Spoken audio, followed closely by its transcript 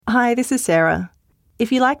Hi, this is Sarah.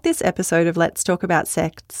 If you like this episode of Let's Talk About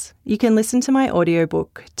Sects, you can listen to my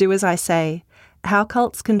audiobook, Do As I Say, How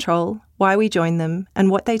Cults Control, Why We Join Them,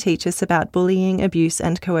 and What They Teach Us About Bullying, Abuse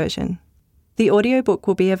and Coercion. The audiobook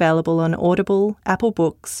will be available on Audible, Apple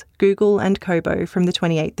Books, Google and Kobo from the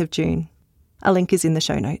 28th of June. A link is in the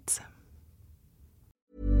show notes.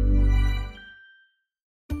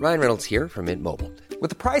 Ryan Reynolds here from Mint Mobile. With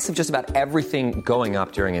the price of just about everything going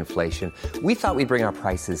up during inflation, we thought we'd bring our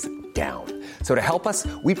prices down. So to help us,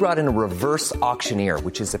 we brought in a reverse auctioneer,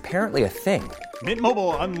 which is apparently a thing. Mint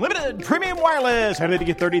Mobile Unlimited Premium Wireless. How to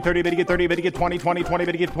get 30, 30, bit to get 30, bit to get 20, 20, 20,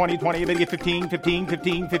 bit to get 20, 20, bit to get 15, 15,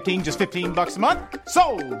 15, 15, just $15 a month?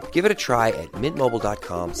 Sold! Give it a try at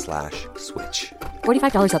mintmobile.com/switch.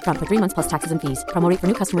 $45 up front for 3 months plus taxes and fees. Promo rate for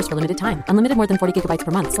new customers for limited time. Unlimited more than 40 gigabytes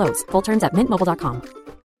per month. Slows full terms at mintmobile.com.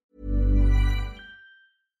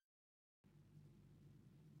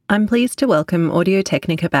 I'm pleased to welcome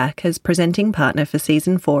Audio-Technica back as presenting partner for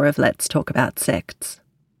Season 4 of Let's Talk About Sects.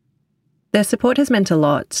 Their support has meant a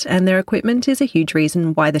lot, and their equipment is a huge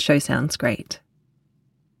reason why the show sounds great.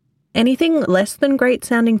 Anything less than great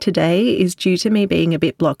sounding today is due to me being a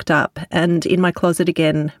bit blocked up and in my closet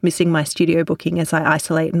again, missing my studio booking as I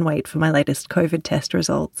isolate and wait for my latest COVID test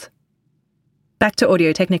results. Back to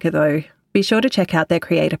Audio-Technica though, be sure to check out their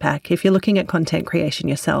creator pack if you're looking at content creation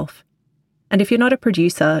yourself. And if you're not a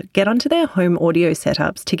producer, get onto their home audio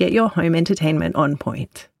setups to get your home entertainment on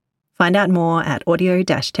point. Find out more at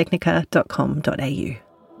audio-technica.com.au.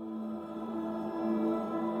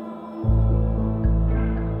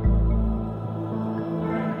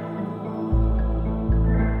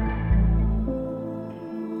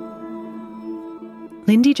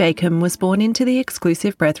 Lindy Jacomb was born into the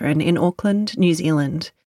Exclusive Brethren in Auckland, New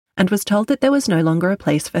Zealand, and was told that there was no longer a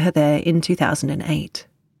place for her there in 2008.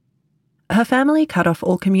 Her family cut off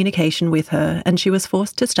all communication with her, and she was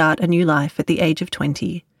forced to start a new life at the age of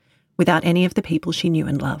 20, without any of the people she knew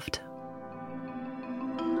and loved.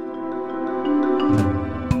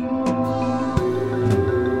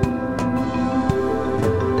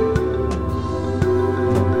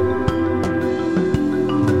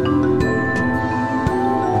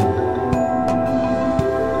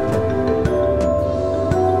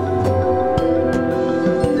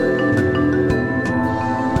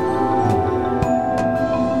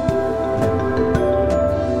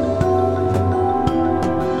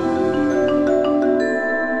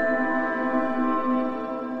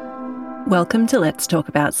 Welcome to Let's Talk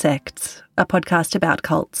About Sects, a podcast about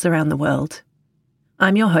cults around the world.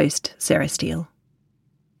 I'm your host, Sarah Steele.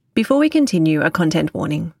 Before we continue, a content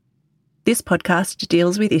warning. This podcast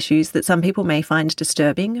deals with issues that some people may find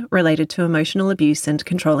disturbing related to emotional abuse and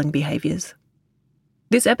controlling behaviours.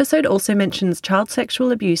 This episode also mentions child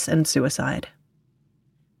sexual abuse and suicide.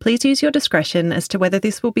 Please use your discretion as to whether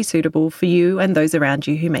this will be suitable for you and those around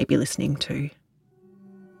you who may be listening too.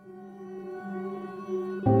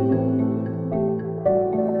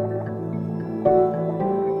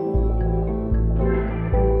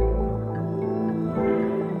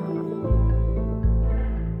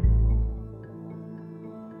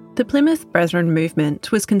 The Plymouth Brethren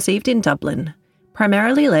movement was conceived in Dublin,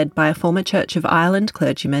 primarily led by a former Church of Ireland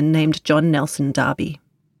clergyman named John Nelson Darby.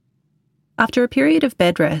 After a period of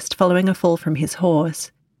bed rest following a fall from his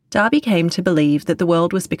horse, Darby came to believe that the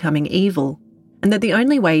world was becoming evil, and that the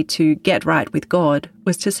only way to get right with God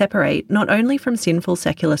was to separate not only from sinful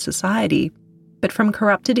secular society, but from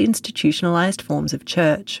corrupted institutionalised forms of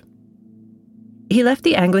church. He left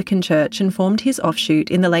the Anglican Church and formed his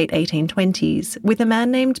offshoot in the late 1820s with a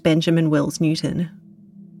man named Benjamin Wills Newton.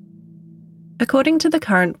 According to the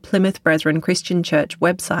current Plymouth Brethren Christian Church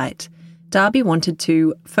website, Darby wanted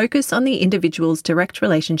to focus on the individual's direct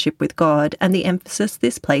relationship with God and the emphasis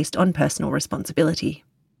this placed on personal responsibility.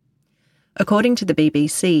 According to the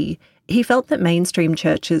BBC, he felt that mainstream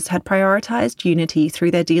churches had prioritised unity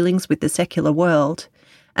through their dealings with the secular world,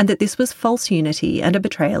 and that this was false unity and a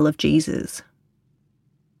betrayal of Jesus.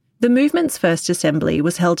 The movement's first assembly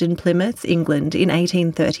was held in Plymouth, England in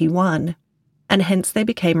 1831, and hence they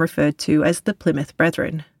became referred to as the Plymouth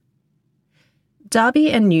Brethren.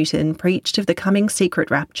 Darby and Newton preached of the coming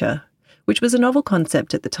secret rapture, which was a novel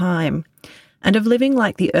concept at the time, and of living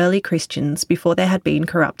like the early Christians before they had been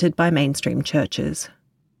corrupted by mainstream churches.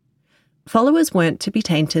 Followers weren't to be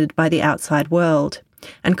tainted by the outside world,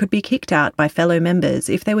 and could be kicked out by fellow members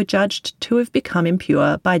if they were judged to have become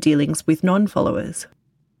impure by dealings with non-followers.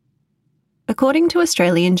 According to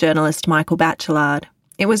Australian journalist Michael Batchelard,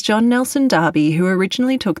 it was John Nelson Darby who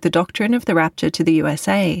originally took the doctrine of the rapture to the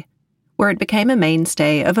USA, where it became a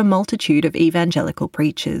mainstay of a multitude of evangelical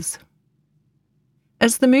preachers.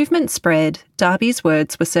 As the movement spread, Darby's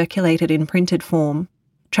words were circulated in printed form,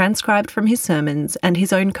 transcribed from his sermons and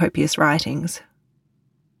his own copious writings.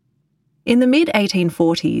 In the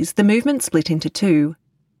mid-1840s, the movement split into two,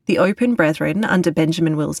 the Open Brethren under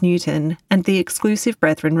Benjamin Wills Newton and the Exclusive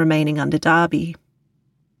Brethren remaining under Darby.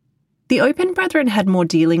 The Open Brethren had more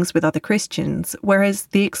dealings with other Christians, whereas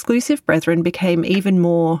the Exclusive Brethren became even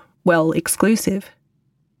more, exclusive.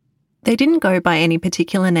 They didn't go by any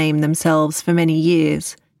particular name themselves for many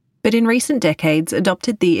years, but in recent decades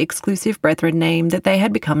adopted the Exclusive Brethren name that they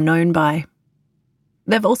had become known by.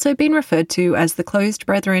 They've also been referred to as the Closed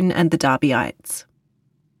Brethren and the Darbyites.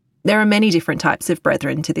 There are many different types of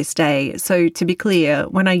brethren to this day, so to be clear,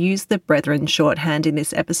 when I use the brethren shorthand in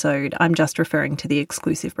this episode, I'm just referring to the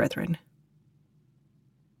Exclusive Brethren.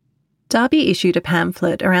 Darby issued a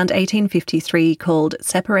pamphlet around 1853 called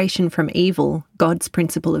Separation from Evil, God's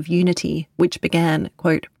Principle of Unity, which began,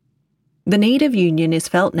 quote, "The need of union is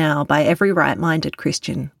felt now by every right-minded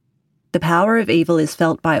Christian. The power of evil is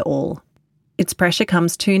felt by all. Its pressure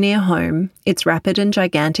comes too near home, its rapid and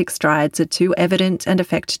gigantic strides are too evident and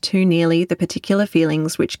affect too nearly the particular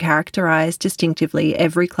feelings which characterise distinctively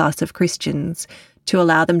every class of Christians, to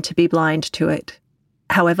allow them to be blind to it,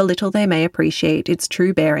 however little they may appreciate its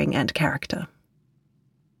true bearing and character."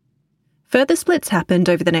 Further splits happened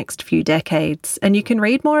over the next few decades, and you can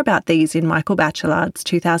read more about these in Michael Bachelard's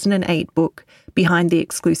 2008 book, Behind the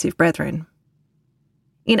Exclusive Brethren.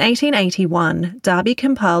 In 1881, Darby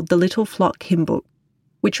compiled the Little Flock hymn book,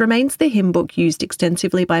 which remains the hymn book used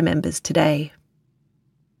extensively by members today.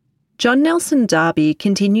 John Nelson Darby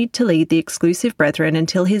continued to lead the Exclusive Brethren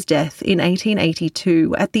until his death in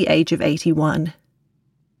 1882 at the age of 81.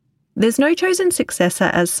 There's no chosen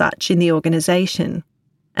successor as such in the organisation,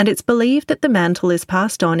 and it's believed that the mantle is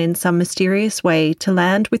passed on in some mysterious way to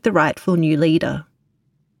land with the rightful new leader.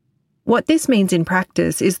 What this means in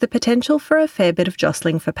practice is the potential for a fair bit of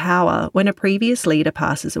jostling for power when a previous leader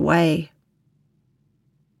passes away.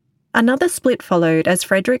 Another split followed as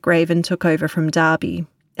Frederick Raven took over from Darby,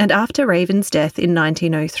 and after Raven's death in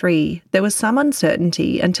 1903, there was some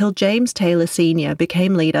uncertainty until James Taylor Sr.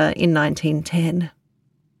 became leader in 1910.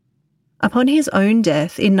 Upon his own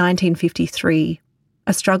death in 1953,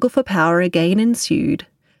 a struggle for power again ensued,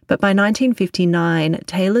 but by 1959,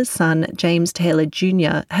 Taylor's son, James Taylor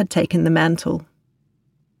Jr., had taken the mantle.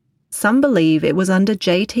 Some believe it was under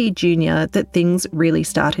JT Jr. that things really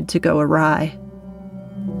started to go awry.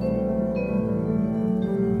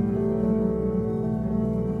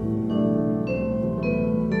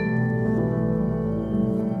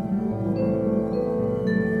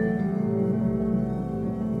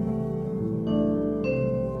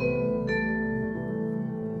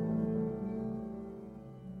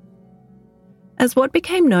 As what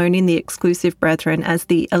became known in the Exclusive Brethren as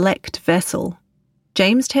the elect vessel,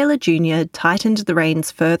 James Taylor Jr. tightened the reins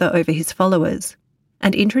further over his followers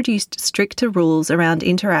and introduced stricter rules around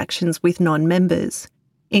interactions with non-members,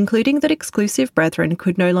 including that Exclusive Brethren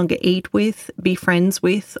could no longer eat with, be friends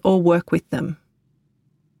with, or work with them.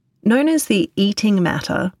 Known as the eating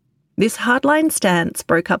matter, this hardline stance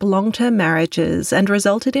broke up long-term marriages and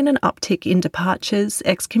resulted in an uptick in departures,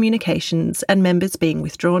 excommunications, and members being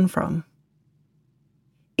withdrawn from.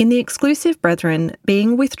 In the Exclusive Brethren,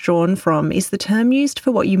 being withdrawn from is the term used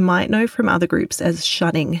for what you might know from other groups as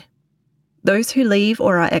shunning. Those who leave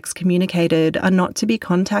or are excommunicated are not to be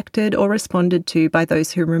contacted or responded to by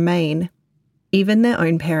those who remain, even their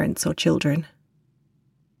own parents or children.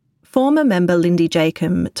 Former member Lindy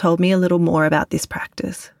Jacob told me a little more about this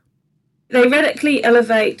practice. They radically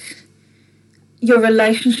elevate your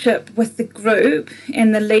relationship with the group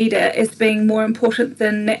and the leader as being more important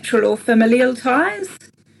than natural or familial ties.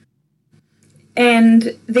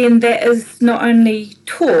 And then that is not only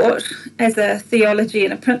taught as a theology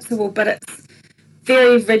and a principle, but it's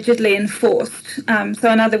very rigidly enforced. So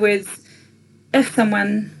in other words, if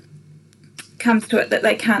someone comes to it that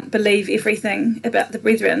they can't believe everything about the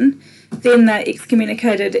brethren, then they're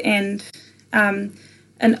excommunicated, and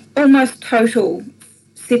an almost total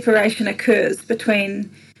separation occurs between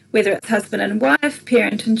whether it's husband and wife,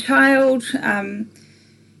 parent and child, no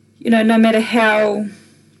matter how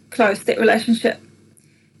close that relationship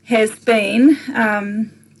has been.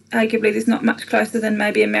 Arguably there's not much closer than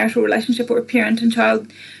maybe a marital relationship or a parent and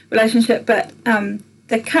child relationship, but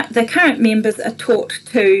the current members are taught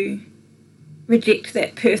to reject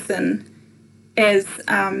that person as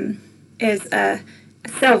a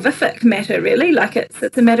salvific matter, really, like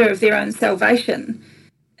it's a matter of their own salvation.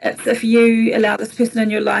 It's if you allow this person in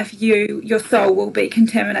your life, your soul will be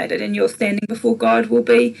contaminated and your standing before God will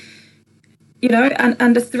be,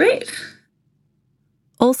 under threat.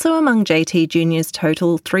 Also among JT Jr.'s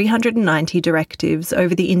total 390 directives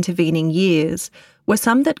over the intervening years were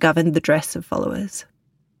some that governed the dress of followers.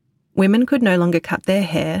 Women could no longer cut their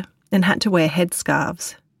hair and had to wear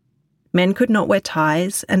headscarves. Men could not wear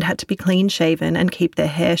ties and had to be clean-shaven and keep their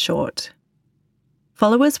hair short.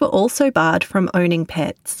 Followers were also barred from owning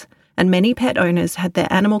pets, and many pet owners had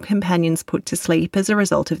their animal companions put to sleep as a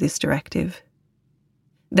result of this directive.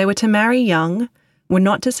 They were to marry young, were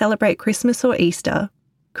not to celebrate Christmas or Easter,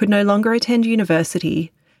 could no longer attend university,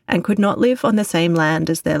 and could not live on the same land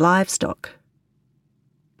as their livestock.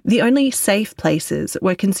 The only safe places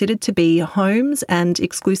were considered to be homes and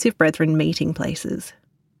exclusive brethren meeting places.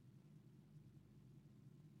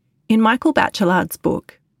 In Michael Batchelard's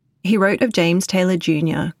book, he wrote of James Taylor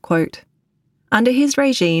Jr., quote, "Under his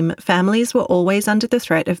regime, families were always under the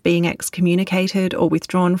threat of being excommunicated or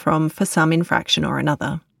withdrawn from for some infraction or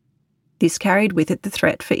another. This carried with it the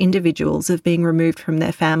threat for individuals of being removed from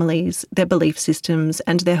their families, their belief systems,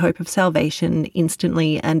 and their hope of salvation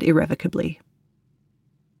instantly and irrevocably."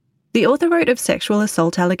 The author wrote of sexual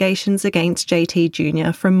assault allegations against JT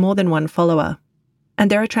Jr. from more than one follower, and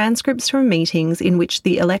there are transcripts from meetings in which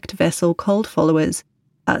the elect vessel called followers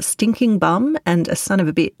a stinking bum and a son of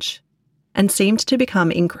a bitch, and seemed to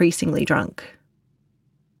become increasingly drunk.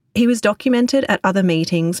 He was documented at other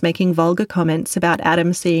meetings making vulgar comments about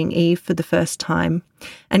Adam seeing Eve for the first time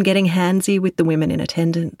and getting handsy with the women in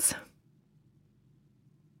attendance.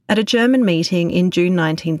 At a German meeting in June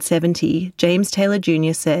 1970, James Taylor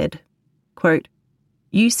Jr. said, quote,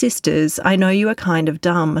 "You sisters, I know you are kind of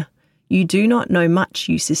dumb. You do not know much,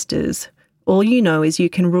 you sisters. All you know is you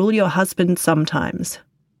can rule your husband sometimes.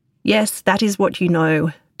 Yes, that is what you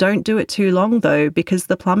know. Don't do it too long, though, because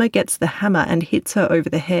the plumber gets the hammer and hits her over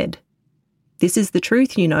the head. This is the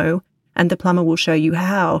truth, you know, and the plumber will show you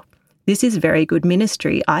how. This is very good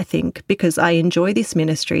ministry, I think, because I enjoy this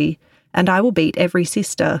ministry, and I will beat every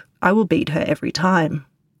sister. I will beat her every time."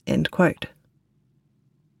 End quote.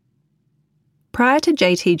 Prior to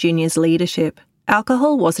JT Jr.'s leadership,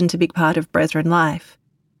 alcohol wasn't a big part of Brethren life.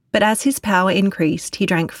 But as his power increased, he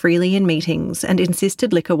drank freely in meetings and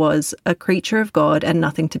insisted liquor was a creature of God and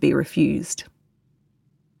nothing to be refused.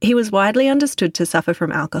 He was widely understood to suffer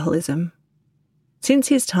from alcoholism. Since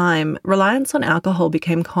his time, reliance on alcohol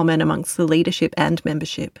became common amongst the leadership and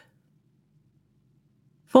membership.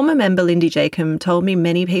 Former member Lindy Jacob told me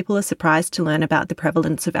many people are surprised to learn about the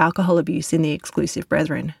prevalence of alcohol abuse in the exclusive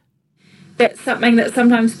Brethren. That's something that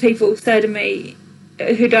sometimes people say to me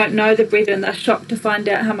who don't know the Brethren, they're shocked to find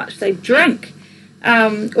out how much they drink.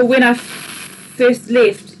 Or when I first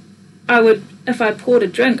left, if I poured a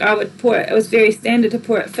drink, I would pour it. It was very standard to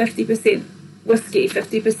pour it 50% whiskey,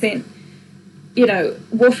 50%,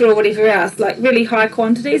 water or whatever else, like really high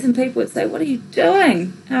quantities, and people would say, "What are you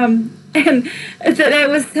doing?" And that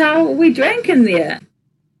was how we drank in there.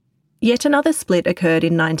 Yet another split occurred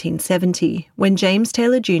in 1970 when James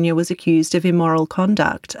Taylor Jr. was accused of immoral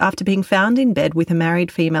conduct after being found in bed with a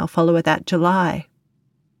married female follower that July.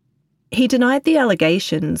 He denied the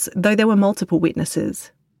allegations, though there were multiple witnesses.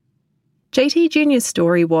 JT Jr.'s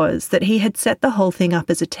story was that he had set the whole thing up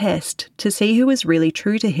as a test to see who was really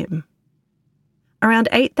true to him. Around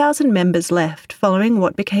 8,000 members left following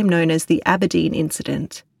what became known as the Aberdeen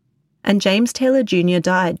incident, and James Taylor Jr.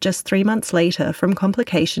 died just 3 months later from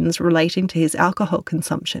complications relating to his alcohol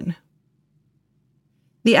consumption.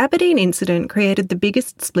 The Aberdeen incident created the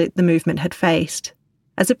biggest split the movement had faced,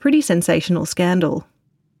 as a pretty sensational scandal.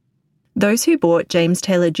 Those who bought James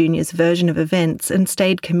Taylor Jr.'s version of events and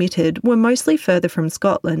stayed committed were mostly further from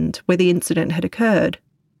Scotland, where the incident had occurred,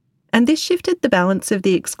 and this shifted the balance of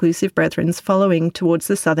the exclusive Brethren's following towards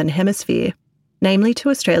the Southern Hemisphere, namely to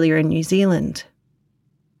Australia and New Zealand.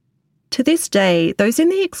 To this day, those in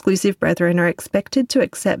the exclusive Brethren are expected to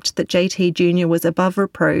accept that JT Jr. was above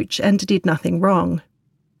reproach and did nothing wrong,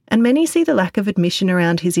 and many see the lack of admission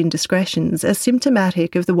around his indiscretions as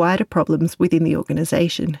symptomatic of the wider problems within the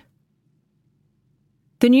organisation.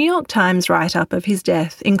 The New York Times write-up of his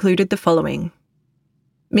death included the following.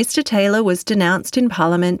 Mr. Taylor was denounced in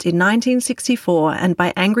Parliament in 1964 and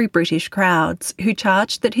by angry British crowds who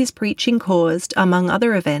charged that his preaching caused, among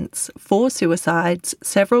other events, 4 suicides,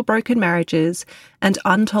 several broken marriages, and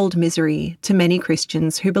untold misery to many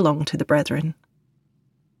Christians who belonged to the Brethren.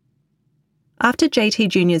 After JT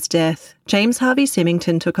Jr.'s death, James Harvey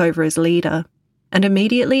Symington took over as leader and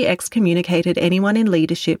immediately excommunicated anyone in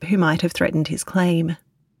leadership who might have threatened his claim.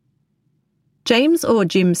 James or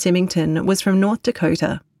Jim Symington was from North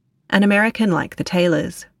Dakota, an American like the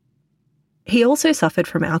Taylors. He also suffered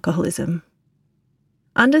from alcoholism.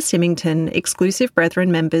 Under Symington, exclusive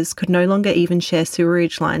Brethren members could no longer even share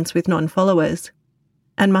sewerage lines with non-followers,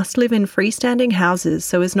 and must live in freestanding houses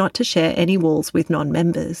so as not to share any walls with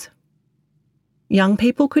non-members. Young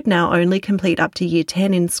people could now only complete up to Year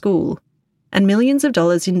 10 in school, and millions of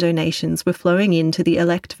dollars in donations were flowing into the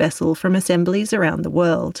elect vessel from assemblies around the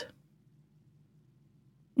world.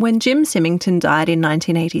 When Jim Symington died in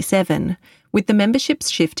 1987, with the membership's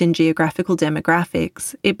shift in geographical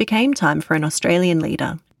demographics, it became time for an Australian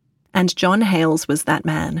leader, and John Hales was that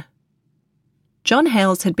man. John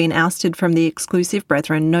Hales had been ousted from the Exclusive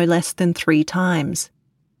Brethren no less than 3 times,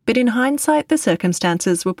 but in hindsight the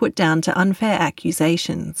circumstances were put down to unfair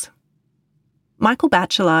accusations. Michael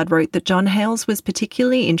Batchelard wrote that John Hales was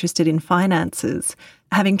particularly interested in finances,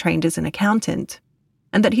 having trained as an accountant,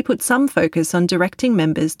 and that he put some focus on directing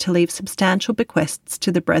members to leave substantial bequests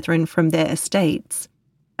to the Brethren from their estates,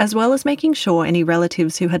 as well as making sure any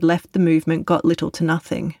relatives who had left the movement got little to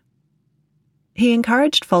nothing. He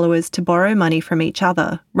encouraged followers to borrow money from each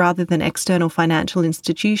other rather than external financial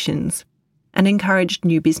institutions, and encouraged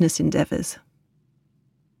new business endeavours.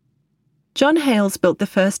 John Hales built the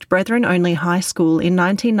first Brethren-only high school in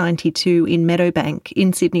 1992 in Meadowbank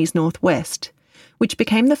in Sydney's northwest, which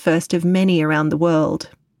became the first of many around the world.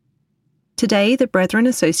 Today, the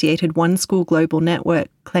Brethren-associated One School Global Network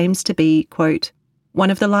claims to be, quote, one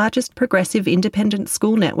of the largest progressive independent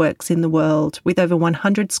school networks in the world, with over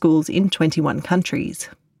 100 schools in 21 countries.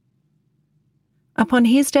 Upon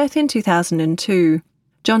his death in 2002,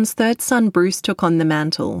 John's third son Bruce took on the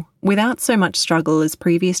mantle, without so much struggle as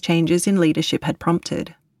previous changes in leadership had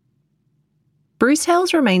prompted. Bruce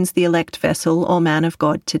Hales remains the elect vessel or man of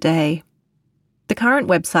God today. The current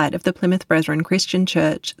website of the Plymouth Brethren Christian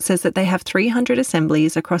Church says that they have 300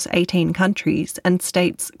 assemblies across 18 countries and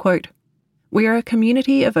states, quote, we are a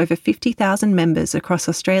community of over 50,000 members across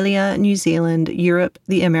Australia, New Zealand, Europe,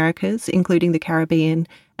 the Americas, including the Caribbean,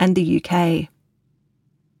 and the UK.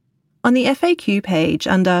 On the FAQ page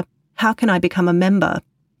under How Can I Become a Member,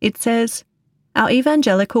 it says, our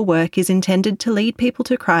evangelical work is intended to lead people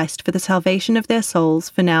to Christ for the salvation of their souls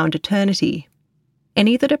for now and eternity.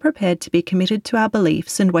 Any that are prepared to be committed to our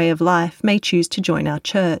beliefs and way of life may choose to join our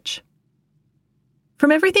church.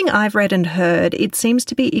 From everything I've read and heard, it seems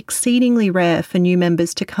to be exceedingly rare for new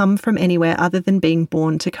members to come from anywhere other than being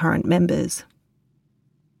born to current members.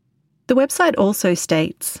 The website also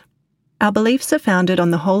states, our beliefs are founded on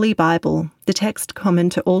the Holy Bible, the text common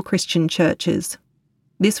to all Christian churches.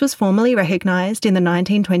 This was formally recognised in the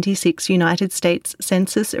 1926 United States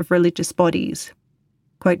Census of Religious Bodies.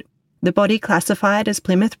 Quote, the body classified as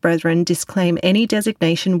Plymouth Brethren disclaim any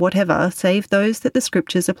designation whatever save those that the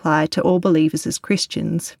Scriptures apply to all believers as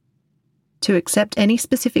Christians. To accept any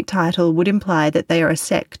specific title would imply that they are a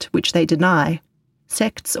sect, which they deny,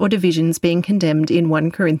 sects or divisions being condemned in 1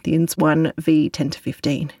 Corinthians 1 v.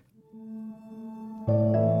 10-15.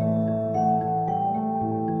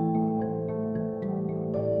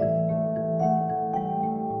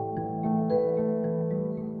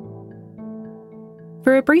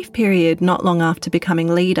 For a brief period not long after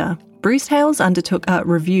becoming leader, Bruce Hales undertook a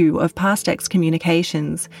review of past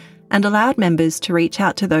excommunications and allowed members to reach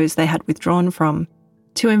out to those they had withdrawn from,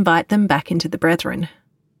 to invite them back into the Brethren.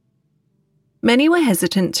 Many were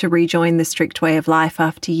hesitant to rejoin the strict way of life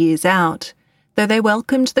after years out, though they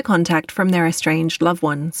welcomed the contact from their estranged loved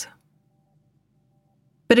ones.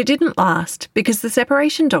 But it didn't last, because the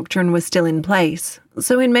separation doctrine was still in place,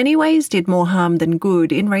 so in many ways did more harm than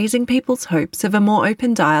good in raising people's hopes of a more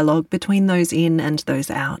open dialogue between those in and those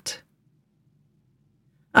out.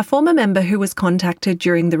 A former member who was contacted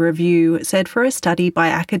during the review said for a study by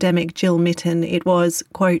academic Jill Mitten it was,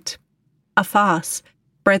 quote, a farce,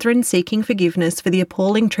 brethren seeking forgiveness for the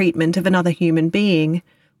appalling treatment of another human being.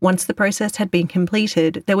 Once the process had been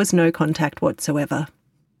completed, there was no contact whatsoever.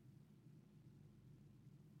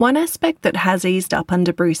 One aspect that has eased up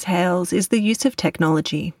under Bruce Hales is the use of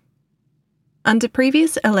technology. Under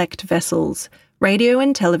previous elect vessels, radio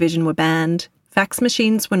and television were banned, fax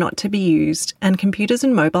machines were not to be used, and computers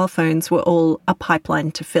and mobile phones were all a pipeline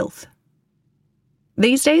to filth.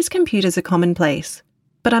 These days computers are commonplace,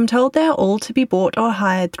 but I'm told they are all to be bought or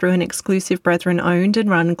hired through an Exclusive Brethren-owned and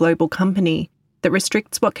run global company that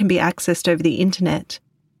restricts what can be accessed over the internet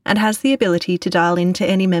and has the ability to dial into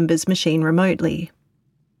any member's machine remotely.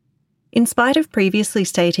 In spite of previously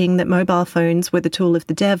stating that mobile phones were the tool of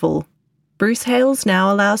the devil, Bruce Hales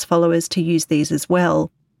now allows followers to use these as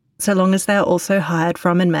well, so long as they are also hired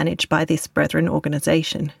from and managed by this Brethren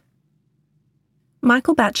organisation.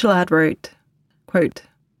 Michael Batchelard wrote, quote,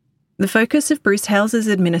 the focus of Bruce Hales'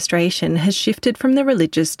 administration has shifted from the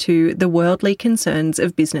religious to the worldly concerns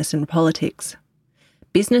of business and politics.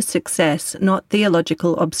 Business success, not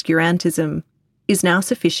theological obscurantism, is now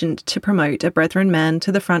sufficient to promote a Brethren man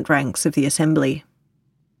to the front ranks of the Assembly.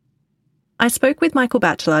 I spoke with Michael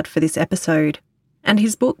Bachelard for this episode, and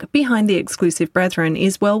his book, Behind the Exclusive Brethren,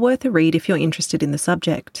 is well worth a read if you're interested in the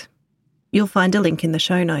subject. You'll find a link in the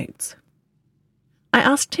show notes. I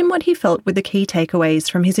asked him what he felt were the key takeaways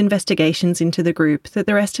from his investigations into the group that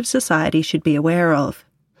the rest of society should be aware of.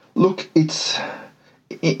 Look, it's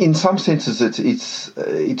in some senses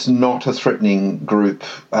it's not a threatening group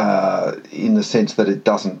in the sense that it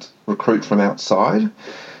doesn't recruit from outside.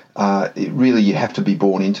 Really, you have to be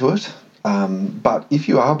born into it. But if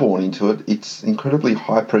you are born into it, it's incredibly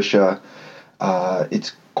high pressure.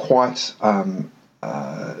 It's quite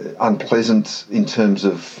unpleasant in terms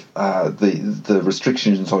of the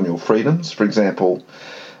restrictions on your freedoms. For example,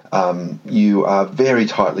 you are very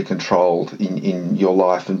tightly controlled in your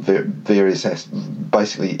life and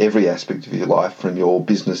basically every aspect of your life, from your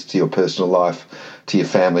business to your personal life to your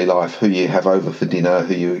family life, who you have over for dinner,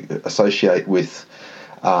 who you associate with,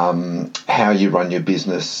 how you run your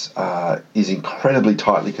business is incredibly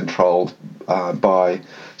tightly controlled by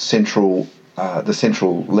the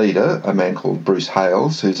central leader, a man called Bruce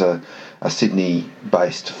Hales, who's a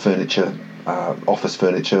Sydney-based office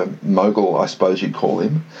furniture mogul, I suppose you'd call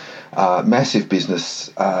him. Massive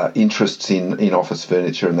business interests in office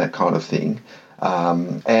furniture and that kind of thing.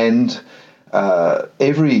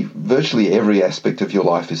 Virtually every aspect of your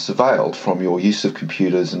life is surveilled, from your use of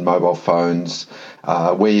computers and mobile phones,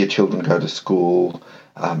 where your children go to school,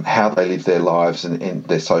 how they live their lives and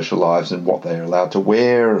their social lives, and what they're allowed to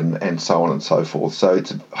wear, and so on and so forth. So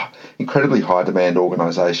it's an incredibly high demand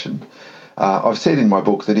organisation. I've said in my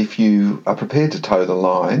book that if you are prepared to toe the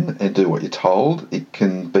line and do what you're told, it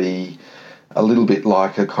can be a little bit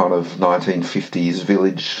like a kind of 1950s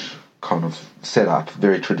village kind of setup,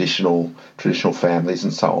 very traditional families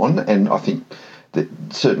and so on. And I think that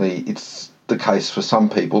certainly it's the case for some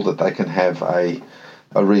people that they can have a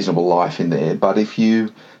reasonable life in there. But if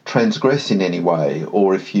you transgress in any way,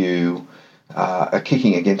 or if you are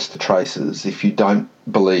kicking against the traces, if you don't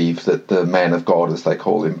believe that the man of God, as they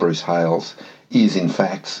call him, Bruce Hales, is in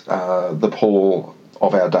fact the Paul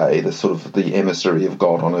of our day, the sort of the emissary of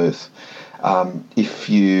God on earth, if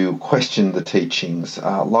you question the teachings,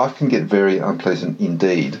 life can get very unpleasant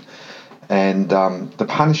indeed. And the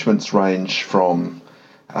punishments range from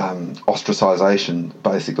ostracisation,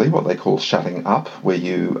 basically, what they call shutting up, where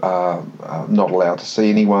you are not allowed to see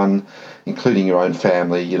anyone, including your own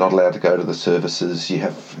family. You're not allowed to go to the services. You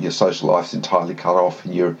have your social life's entirely cut off,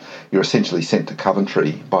 and you're essentially sent to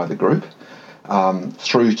Coventry by the group,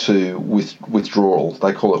 through to withdrawal.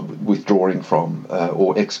 They call it withdrawing from,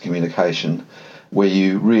 or excommunication, where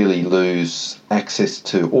you really lose access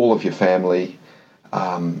to all of your family.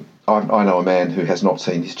 I know a man who has not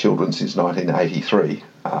seen his children since 1983,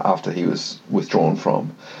 after he was withdrawn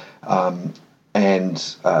from.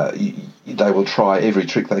 And they will try every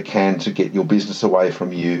trick they can to get your business away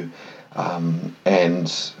from you, and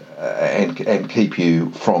keep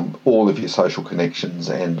you from all of your social connections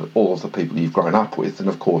and all of the people you've grown up with. And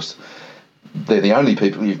of course, they're the only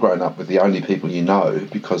people you've grown up with, the only people you know,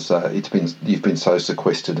 because you've been so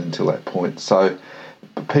sequestered until that point. So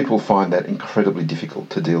people find that incredibly difficult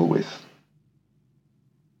to deal with.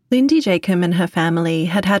 Lindy Jacob and her family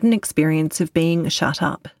had an experience of being shut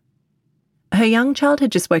up. Her young child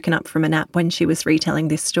had just woken up from a nap when she was retelling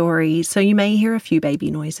this story, so you may hear a few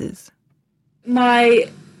baby noises. My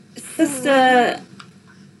sister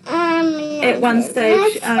at one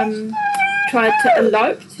stage tried to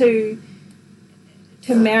elope to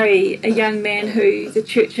marry a young man who the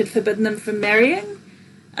church had forbidden them from marrying.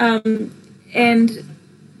 And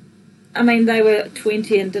I mean, they were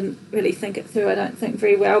 20 and didn't really think it through, I don't think,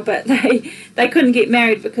 very well, but they couldn't get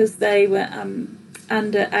married because they were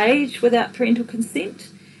underage without parental consent.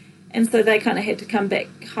 And so they kind of had to come back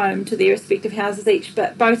home to their respective houses each.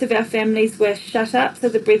 But both of our families were shut up. So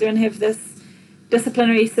the Brethren have this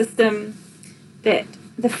disciplinary system that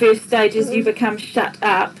the first stage is you become shut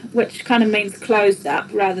up, which kind of means closed up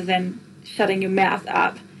rather than shutting your mouth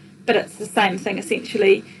up. But it's the same thing,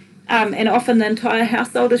 essentially. And often the entire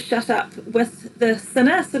household is shut up with the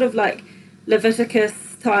sinner, sort of like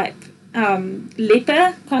Leviticus type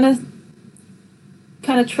leper kind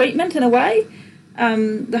of treatment in a way.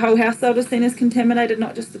 The whole household is seen as contaminated,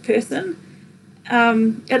 not just the person.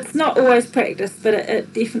 It's not always practiced, but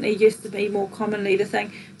it definitely used to be more commonly the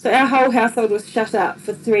thing. So our whole household was shut up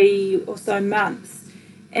for 3 or so months,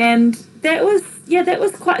 and that was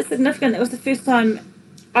quite significant. That was the first time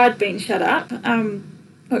I'd been shut up,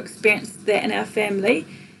 or experienced that in our family,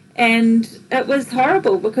 and it was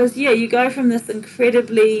horrible because you go from this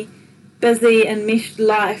incredibly busy and meshed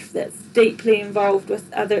life that's deeply involved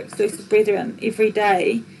with other exclusive brethren every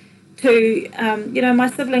day to,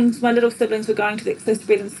 my little siblings were going to the exclusive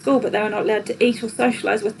brethren school, but they were not allowed to eat or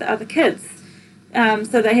socialise with the other kids.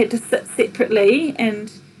 So they had to sit separately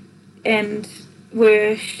and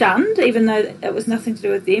were shunned, even though it was nothing to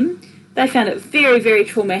do with them. They found it very, very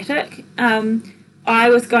traumatic. I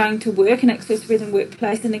was going to work in an exclusive brethren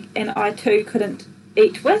workplace, and I too couldn't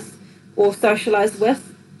eat with or socialise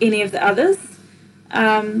with any of the others.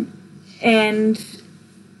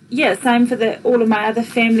 Same for all of my other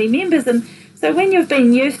family members. And so when you've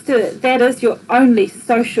been used to that as your only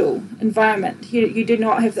social environment, you do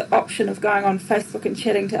not have the option of going on Facebook and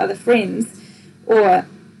chatting to other friends, or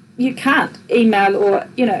you can't email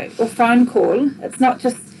or phone call. It's not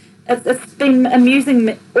just, it's been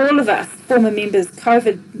amusing all of us, former members,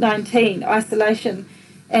 COVID-19, isolation,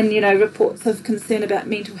 and, reports of concern about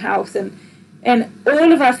mental health. And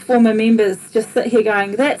all of us former members just sit here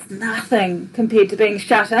going, that's nothing compared to being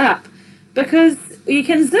shut up, because you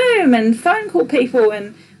can Zoom and phone call people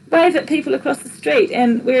and wave at people across the street.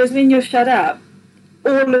 And whereas when you're shut up,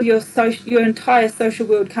 all of your entire social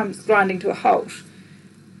world comes grinding to a halt.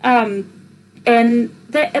 And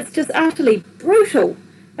that it's just utterly brutal.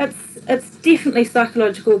 It's definitely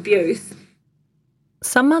psychological abuse.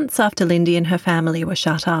 Some months after Lindy and her family were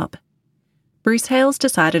shut up, Bruce Hales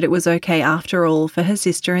decided it was okay after all for her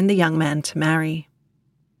sister and the young man to marry.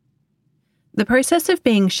 The process of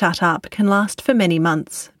being shut up can last for many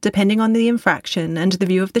months, depending on the infraction and the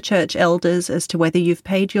view of the church elders as to whether you've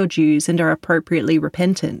paid your dues and are appropriately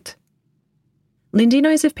repentant. Lindy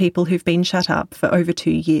knows of people who've been shut up for over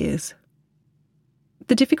 2 years.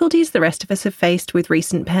 The difficulties the rest of us have faced with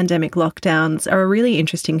recent pandemic lockdowns are a really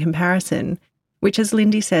interesting comparison, which, as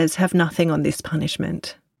Lindy says, have nothing on this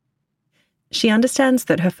punishment. She understands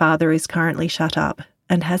that her father is currently shut up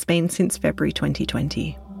and has been since February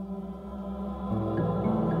 2020.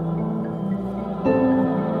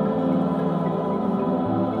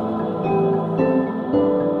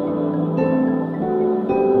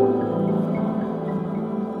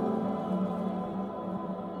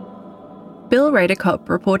 Bill Radekop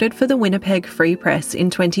reported for the Winnipeg Free Press in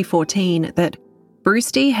 2014 that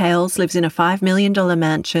Bruce D. Hales lives in a $5 million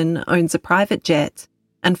mansion, owns a private jet,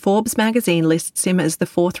 and Forbes magazine lists him as the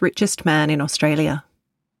 4th richest man in Australia.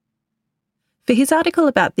 For his article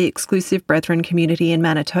about the exclusive Brethren community in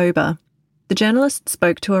Manitoba, the journalist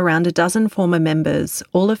spoke to around a dozen former members,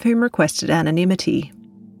 all of whom requested anonymity.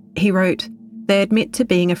 He wrote, "They admit to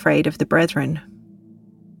being afraid of the Brethren."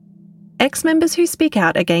 Ex-members who speak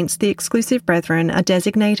out against the exclusive Brethren are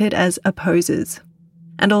designated as opposers,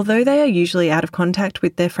 and although they are usually out of contact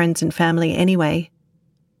with their friends and family anyway,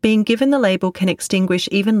 being given the label can extinguish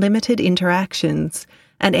even limited interactions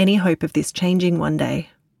and any hope of this changing one day.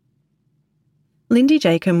 Lindy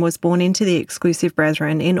Jacob was born into the exclusive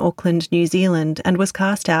Brethren in Auckland, New Zealand, and was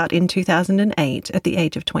cast out in 2008 at the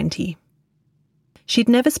age of 20. She'd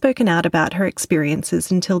never spoken out about her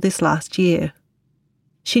experiences until this last year.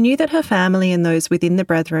 She knew that her family and those within the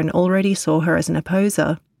Brethren already saw her as an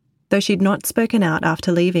opposer, though she'd not spoken out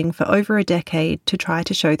after leaving for over a decade to try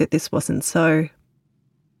to show that this wasn't so.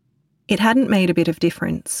 It hadn't made a bit of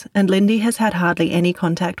difference, and Lindy has had hardly any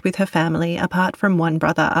contact with her family apart from one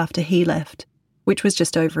brother after he left, which was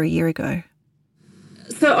just over a year ago.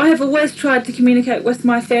 So I have always tried to communicate with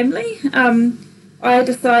my family. I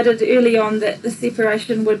decided early on that the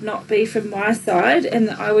separation would not be from my side, and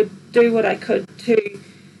that I would do what I could to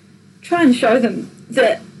try and show them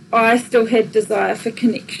that I still had desire for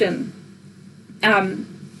connection and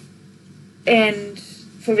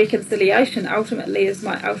for reconciliation, ultimately, is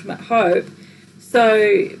my ultimate hope.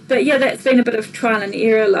 So, but yeah, that's been a bit of trial and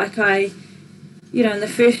error. Like in the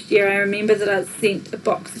first year I remember that I'd sent a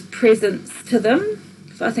box of presents to them.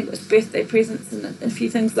 I think it was birthday presents and a few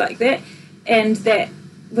things like that. And that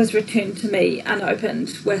was returned to me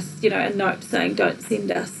unopened with, a note saying, don't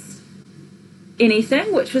send us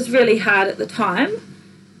anything, which was really hard at the time.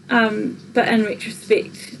 But in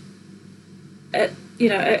retrospect,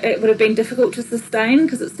 it would have been difficult to sustain,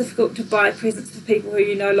 because it's difficult to buy presents for people who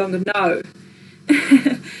you no longer know.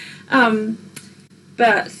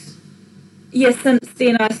 But yeah, since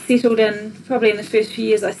then I settled in, probably in the first few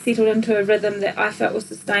years, I settled into a rhythm that I felt was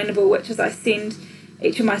sustainable, which is I send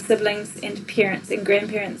each of my siblings and parents and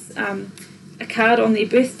grandparents a card on their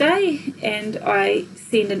birthday, and I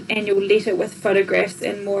send an annual letter with photographs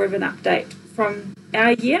and more of an update from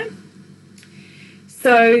our year.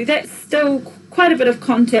 So that's still quite a bit of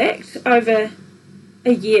contact over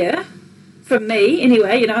a year from me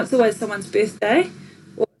anyway. It's always someone's birthday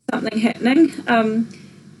or something happening.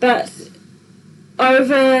 But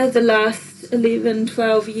over the last 11,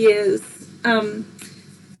 12 years,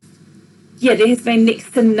 there has been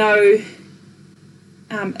next to no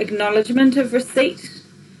acknowledgement of receipt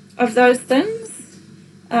of those things.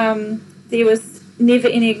 There was never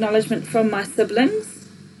any acknowledgement from my siblings,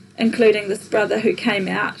 including this brother who came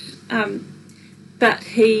out. But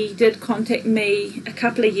he did contact me a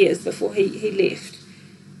couple of years before he left.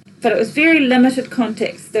 But it was very limited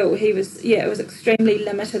contact still. It was extremely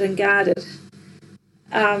limited and guarded.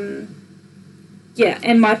 And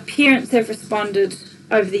my parents have responded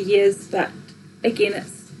over the years, but again,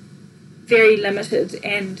 it's very limited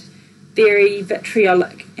and very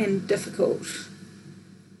vitriolic and difficult.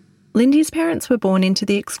 Lindy's parents were born into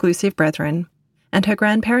the exclusive Brethren, and her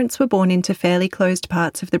grandparents were born into fairly closed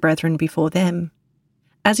parts of the Brethren before them.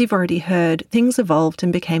 As you've already heard, things evolved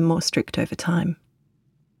and became more strict over time.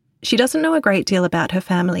 She doesn't know a great deal about her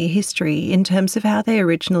family history in terms of how they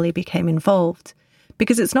originally became involved,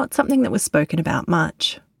 because it's not something that was spoken about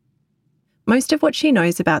much. Most of what she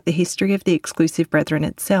knows about the history of the exclusive Brethren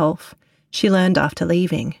itself, she learned after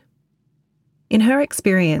leaving. In her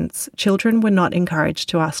experience, children were not encouraged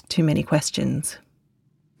to ask too many questions.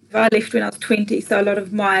 I left when I was 20, so a lot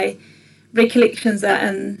of my recollections are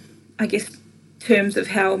in, I guess, terms of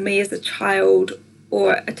how me as a child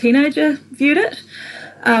or a teenager viewed it.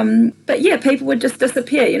 But yeah, people would just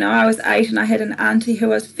disappear. You know, I was 8 and I had an auntie who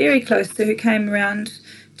I was very close to who came around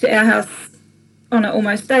to our house on an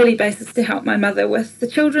almost daily basis to help my mother with the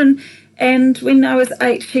children. And when I was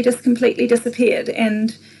 8, she just completely disappeared.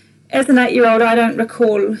 And as an 8-year-old, I don't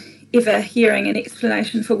recall ever hearing an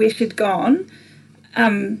explanation for where she'd gone,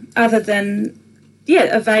 other than,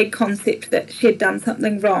 a vague concept that she had done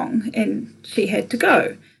something wrong and she had to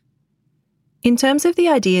go. In terms of the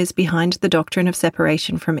ideas behind the doctrine of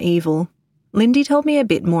separation from evil, Lindy told me a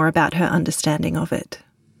bit more about her understanding of it.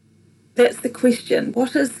 That's the question.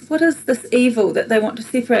 What is this evil that they want to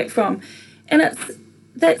separate from? And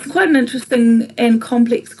that's quite an interesting and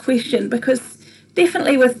complex question, because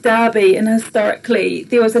definitely with Darby and historically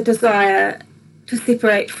there was a desire to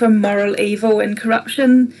separate from moral evil and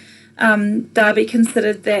corruption. Darby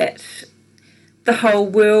considered that the whole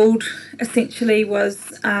world essentially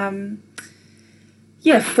was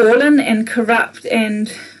fallen and corrupt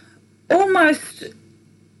and almost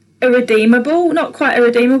irredeemable. Not quite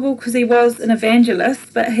irredeemable because he was an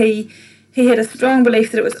evangelist, but he had a strong belief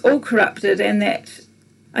that it was all corrupted, and that,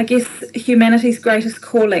 I guess, humanity's greatest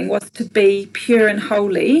calling was to be pure and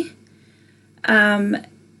holy, and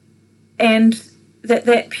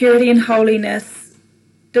that purity and holiness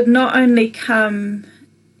did not only come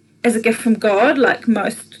as a gift from God, like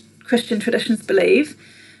most Christian traditions believe,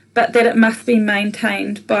 but that it must be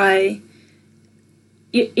maintained by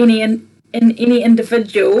any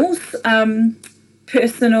individual's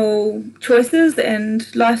personal choices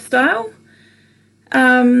and lifestyle.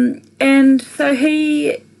 And so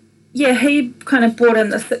he kind of brought in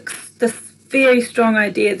this very strong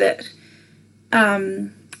idea that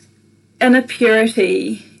inner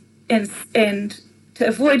purity and to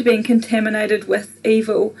avoid being contaminated with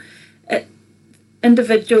evil,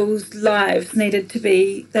 individuals' lives needed to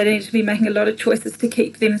be making a lot of choices to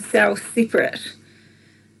keep themselves separate.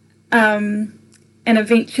 And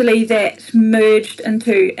eventually that merged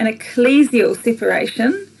into an ecclesial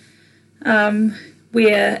separation,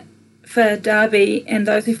 where for Darby and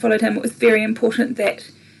those who followed him, it was very important that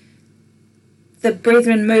the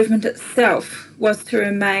Brethren movement itself was to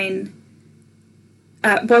remain,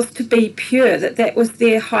 was to be pure, that was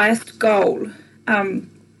their highest goal. And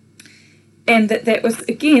that was,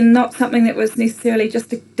 again, not something that was necessarily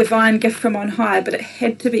just a divine gift from on high, but it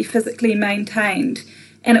had to be physically maintained,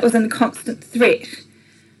 and it was in constant threat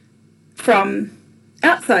from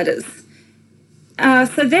outsiders.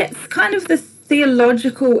 So that's kind of the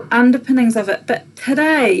theological underpinnings of it. But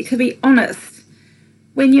today, to be honest,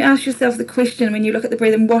 when you ask yourself the question, when you look at the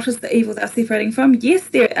Brethren, what is the evil they're separating from? Yes,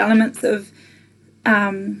 there are elements of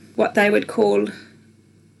what they would call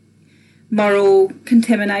moral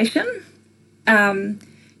contamination,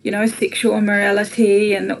 sexual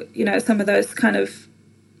immorality and, some of those kind of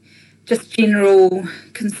just general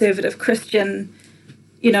conservative Christian,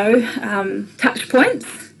 touch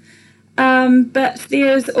points. But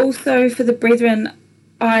there's also, for the Brethren,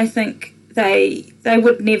 I think they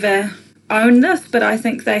would never own this, but I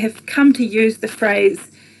think they have come to use the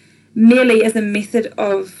phrase merely as a method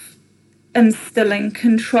of instilling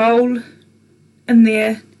control in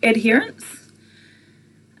their adherents.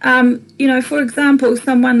 For example,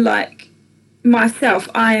 someone like myself,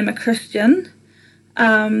 I am a Christian,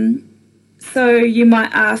 so you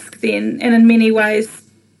might ask then, and in many ways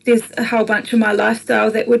there's a whole bunch of my lifestyle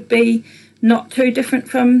that would be not too different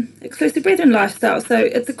from exclusive brethren lifestyle. So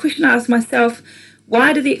it's a question I ask myself,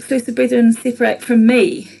 why do the exclusive brethren separate from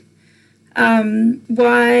me?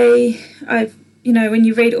 Why when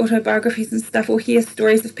you read autobiographies and stuff or hear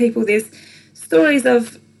stories of people, there's stories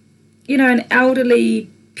of, an elderly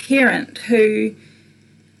parent who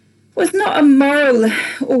was not a moral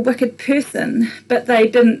or wicked person, but they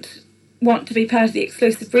didn't want to be part of the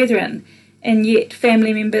exclusive brethren, and yet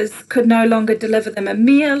family members could no longer deliver them a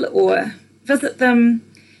meal or visit them.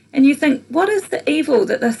 And you think, what is the evil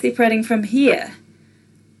that they're separating from here?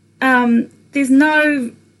 There's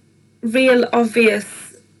no real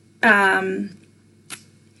obvious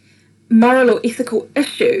moral or ethical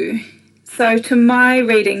issue. So to my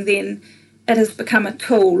reading then, it has become a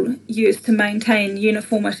tool used to maintain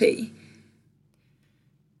uniformity.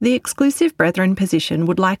 The exclusive brethren position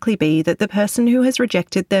would likely be that the person who has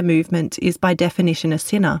rejected their movement is by definition a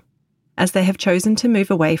sinner, as they have chosen to move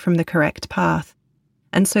away from the correct path,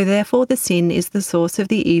 and so therefore the sin is the source of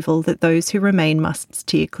the evil that those who remain must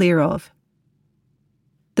steer clear of.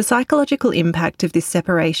 The psychological impact of this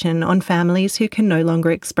separation on families who can no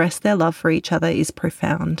longer express their love for each other is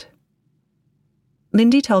profound.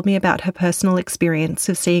 Lindy told me about her personal experience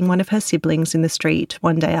of seeing one of her siblings in the street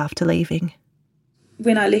one day after leaving.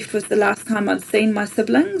 When I left was the last time I'd seen my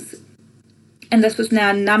siblings, and this was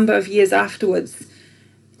now a number of years afterwards.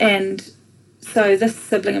 And so this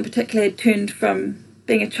sibling in particular had turned from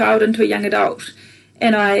being a child into a young adult,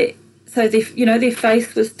 and their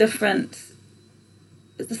face was different.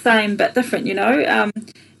 It's the same but different,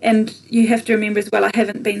 and you have to remember as well, I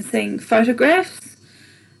haven't been seeing photographs,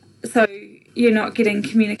 so you're not getting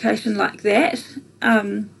communication like that.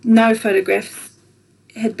 No photographs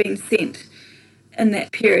had been sent in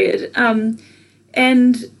that period. I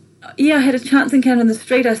had a chance encounter on the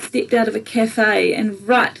street. I stepped out of a cafe, and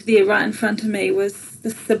right there, right in front of me, was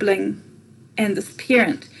this sibling and this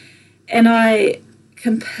parent, and I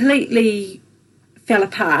completely fell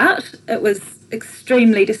apart. It was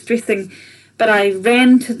extremely distressing, but I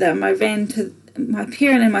ran to them. I ran to my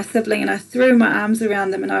parent and my sibling, and I threw my arms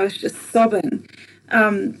around them, and I was just sobbing.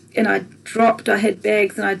 And I had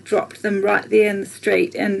bags, and I dropped them right there in the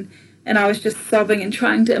street, and I was just sobbing and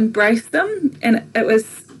trying to embrace them, and it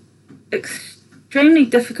was extremely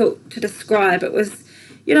difficult to describe. It was,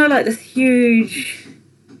 like this huge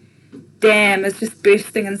dam is just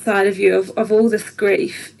bursting inside of you of all this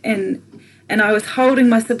grief, and I was holding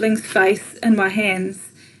my sibling's face in my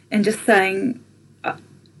hands and just saying,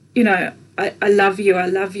 I love you, I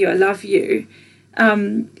love you, I love you.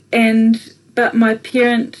 But my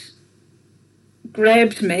parent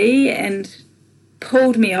grabbed me and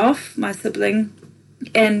pulled me off, my sibling,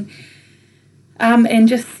 and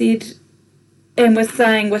just said, and was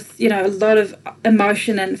saying with, a lot of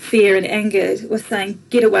emotion and fear and anger, was saying,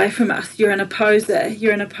 get away from us, you're an opposer,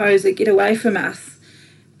 get away from us.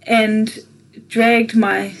 And dragged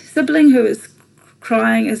my sibling, who was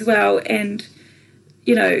crying as well, and,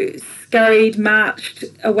 scurried, marched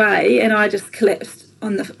away, and I just collapsed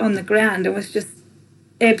on the ground and was just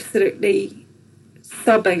absolutely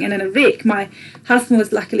sobbing and in a wreck. My husband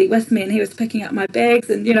was luckily with me, and he was picking up my bags,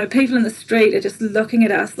 and people in the street are just looking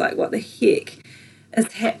at us like, what the heck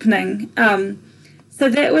is happening? So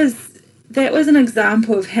that was an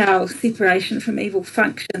example of how separation from evil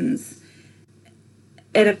functions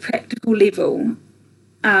at a practical level.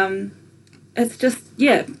 It's just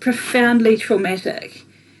profoundly traumatic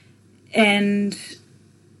and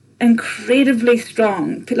incredibly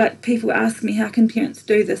strong. Like, people ask me, how can parents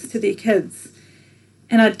do this to their kids?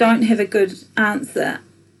 And I don't have a good answer,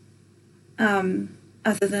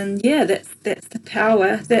 other than that's the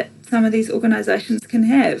power that some of these organisations can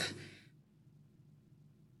have.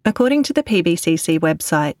 According to the PBCC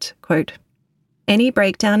website, quote, any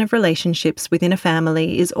breakdown of relationships within a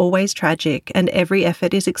family is always tragic, and every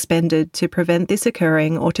effort is expended to prevent this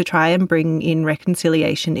occurring or to try and bring in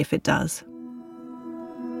reconciliation if it does.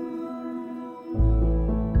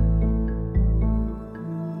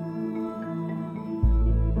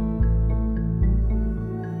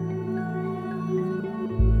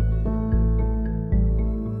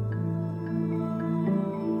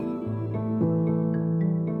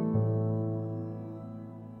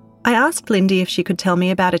 I asked Lindy if she could tell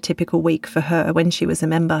me about a typical week for her when she was a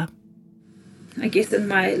member. I guess in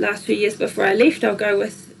my last few years before I left, I'll go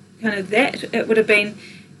with kind of that. It would have been,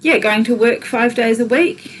 going to work 5 days a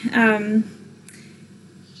week.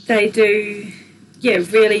 They do,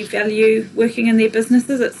 really value working in their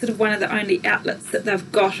businesses. It's sort of one of the only outlets that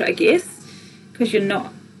they've got, I guess, because you're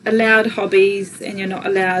not allowed hobbies and you're not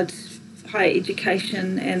allowed higher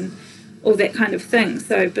education and all that kind of thing.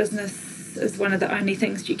 So business is one of the only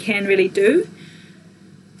things you can really do.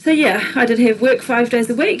 So yeah, I did have work 5 days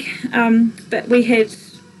a week, but we had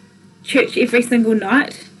church every single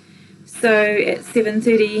night. So at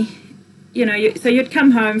 7:30, so you'd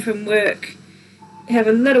come home from work, have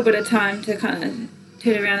a little bit of time to kind of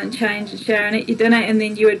turn around and change and shower and eat your dinner, and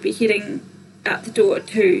then you would be heading out the door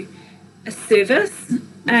to a service,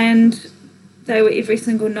 and they were every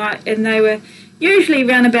single night, and they were usually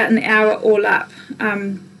around about an hour all up.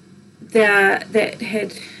 That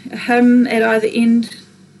had a hymn at either end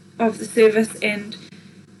of the service, and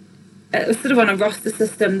it was sort of on a roster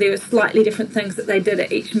system. There were slightly different things that they did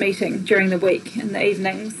at each meeting during the week in the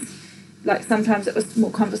evenings. Like sometimes it was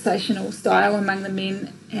more conversational style among the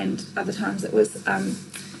men, and other times it was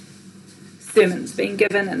sermons being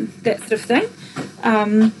given and that sort of thing.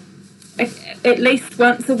 At least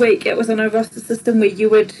once a week it was on a roster system where you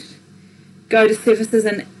would go to services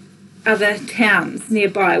in other towns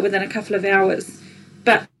nearby within a couple of hours,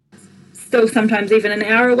 but still sometimes even an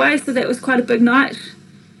hour away, so that was quite a big night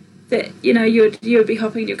that you would be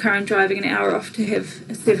hopping in your car and driving an hour off to have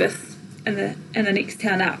a service in the next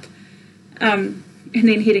town up, and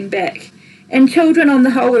then heading back. And children on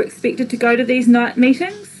the whole were expected to go to these night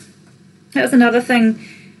meetings. That was another thing.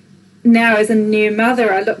 Now as a new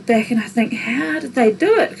mother, I look back and I think, how did they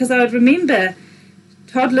do it? Because I would remember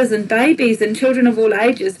toddlers and babies and children of all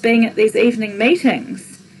ages being at these evening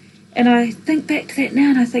meetings, and I think back to that now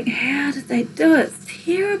and I think, how did they do it? It's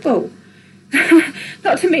terrible.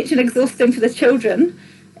 Not to mention exhausting for the children.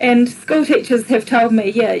 And school teachers have told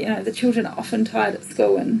me, the children are often tired at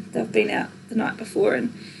school and they've been out the night before.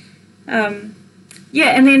 And and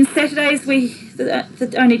then Saturdays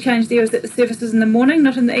the only change there was that the service was in the morning,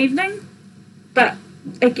 not in the evening. But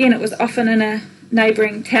again, it was often in a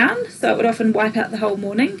neighbouring town, so it would often wipe out the whole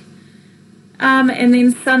morning. And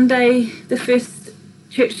then Sunday, the first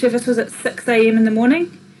church service was at 6 a.m. in the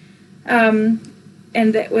morning. And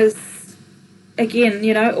that was, again,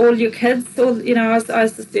 all your kids, I was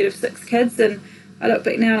the third of 6 kids, and I look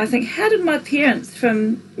back now and I think, how did my parents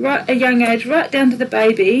from a young age right down to the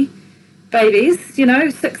babies,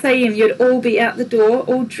 6 a.m, you'd all be out the door,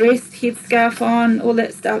 all dressed, headscarf on, all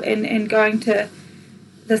that stuff, and going to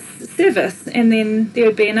this service. And then there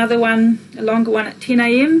would be another one, a longer one at 10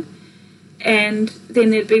 a.m, and then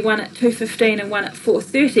there'd be one at 2:15 and one at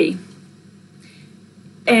 4:30.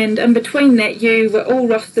 And in between that, you were all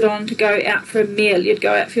rostered on to go out for a meal. You'd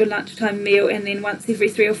go out for your lunchtime meal, and then once every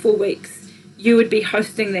 3 or 4 weeks, you would be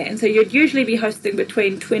hosting that. And so you'd usually be hosting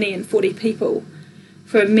between 20 and 40 people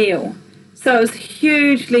for a meal. So it was a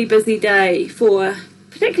hugely busy day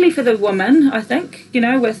particularly for the woman, I think,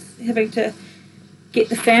 with having to get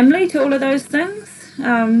the family to all of those things,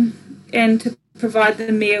 and to provide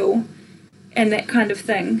the meal and that kind of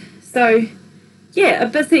thing. So yeah, a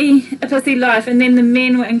busy life. And then the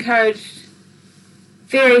men were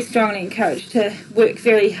very strongly encouraged to work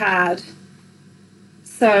very hard.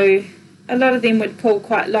 So a lot of them would pull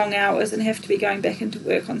quite long hours and have to be going back into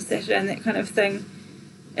work on Saturday and that kind of thing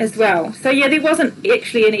as well. So yeah, there wasn't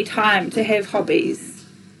actually any time to have hobbies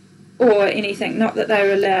or anything, not that they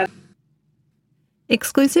were allowed.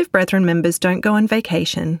 Exclusive Brethren members don't go on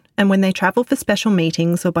vacation, and when they travel for special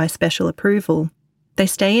meetings or by special approval, they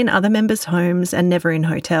stay in other members' homes and never in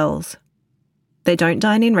hotels. They don't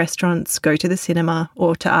dine in restaurants, go to the cinema,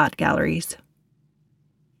 or to art galleries.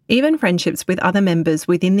 Even friendships with other members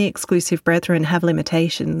within the Exclusive Brethren have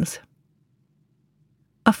limitations.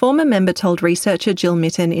 A former member told researcher Jill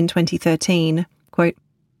Mitten in 2013, quote,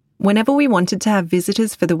 "Whenever we wanted to have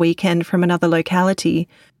visitors for the weekend from another locality,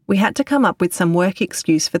 we had to come up with some work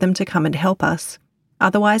excuse for them to come and help us.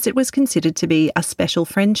 Otherwise it was considered to be a special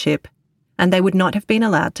friendship, and they would not have been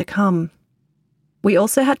allowed to come. We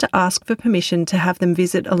also had to ask for permission to have them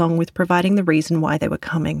visit along with providing the reason why they were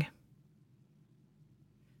coming."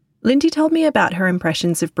 Lindy told me about her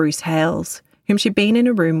impressions of Bruce Hales, whom she'd been in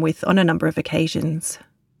a room with on a number of occasions.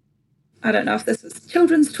 I don't know if this was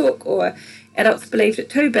children's talk or adults believed it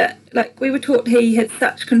too, but we were taught he had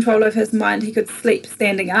such control of his mind he could sleep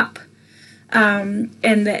standing up, and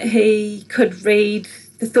that he could read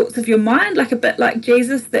the thoughts of your mind, a bit like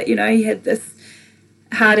Jesus, that, he had this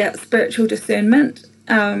hard-out spiritual discernment,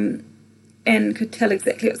 and could tell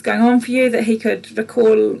exactly what's going on for you, that he could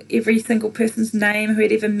recall every single person's name who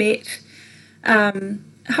he'd ever met, a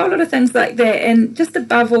whole lot of things like that. And just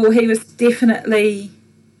above all, he was definitely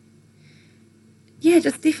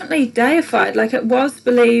deified. It was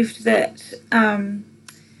believed that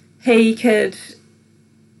he had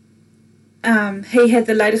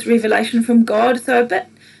the latest revelation from God. So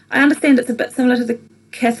I understand it's a bit similar to the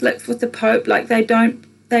Catholics with the Pope. They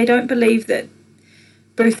don't believe that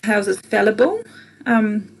Bruce Hales is fallible.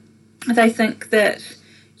 They think that,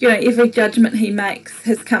 every judgment he makes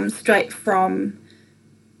has come straight from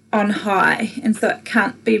on high, and so it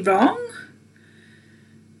can't be wrong.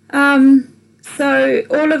 So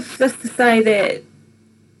all of this to say that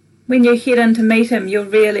when you head in to meet him, you're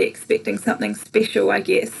really expecting something special, I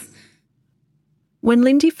guess. When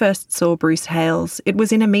Lindy first saw Bruce Hales, it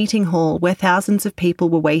was in a meeting hall where thousands of people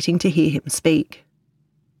were waiting to hear him speak.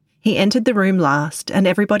 He entered the room last, and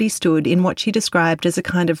everybody stood in what she described as a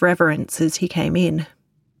kind of reverence as he came in.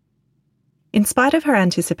 In spite of her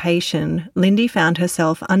anticipation, Lindy found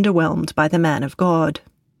herself underwhelmed by the man of God.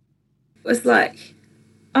 It was like,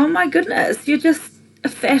 oh my goodness, you're just a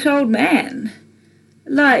fat old man.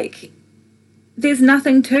 Like, there's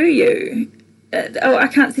nothing to you. I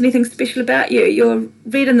can't see anything special about you. You're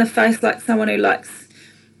red in the face like someone who likes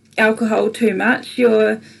alcohol too much.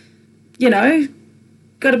 You're, you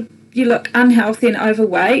look unhealthy and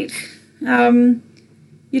overweight.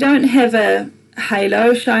 You don't have a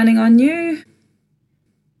halo shining on you.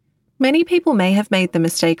 Many people may have made the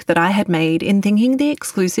mistake that I had made in thinking the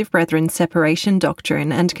Exclusive Brethren separation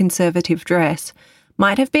doctrine and conservative dress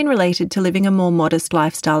might have been related to living a more modest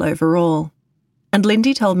lifestyle overall. And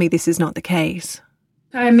Lindy told me this is not the case.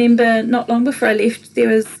 I remember not long before I left, there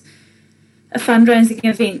was a fundraising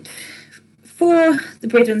event for the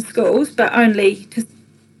Brethren schools, but only to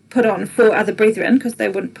put on for other Brethren, because they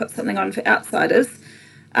wouldn't put something on for outsiders.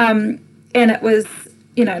 And it was,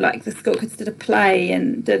 like the school kids did a play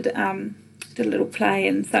and did a little play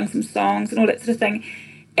and sung some songs and all that sort of thing.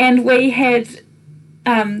 And we had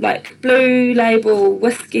like Blue Label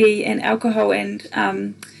whiskey and alcohol and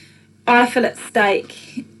eye fillet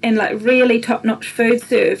steak and like really top-notch food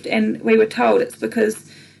served, and we were told it's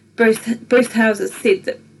because Bruce Hales has said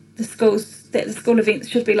that the school events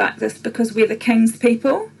should be like this because we're the king's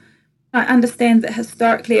people. I understand that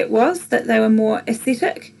historically it was that they were more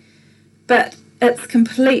ascetic, but it's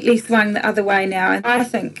completely swung the other way now. And I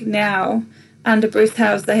think now under Bruce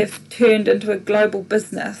Hales they have turned into a global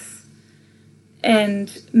business,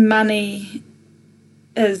 and money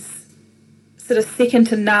is sort of second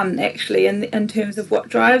to none, actually, in terms of what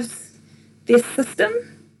drives their system.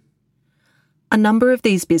 A number of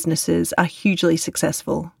these businesses are hugely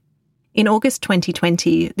successful. In August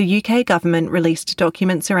 2020, the UK government released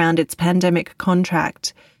documents around its pandemic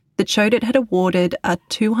contract that showed it had awarded a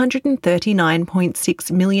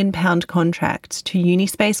 £239.6 million contract to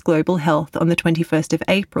Unispace Global Health on the 21st of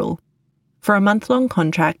April for a month-long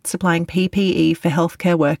contract supplying PPE for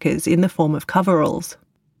healthcare workers in the form of coveralls.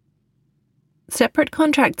 Separate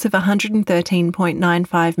contracts of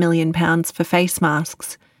 £113.95 million for face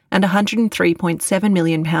masks and £103.7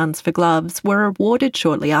 million for gloves were awarded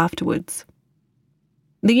shortly afterwards.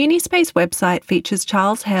 The Unispace website features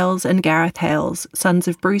Charles Hales and Gareth Hales, sons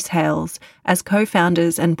of Bruce Hales, as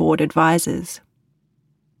co-founders and board advisors.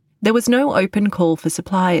 There was no open call for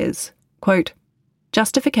suppliers. Quote,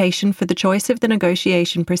 justification for the choice of the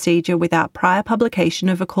negotiation procedure without prior publication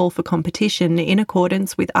of a call for competition in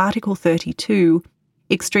accordance with Article 32,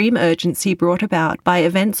 extreme urgency brought about by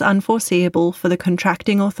events unforeseeable for the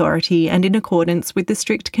contracting authority and in accordance with the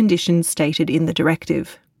strict conditions stated in the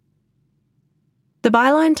directive. The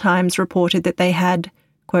Byline Times reported that they had,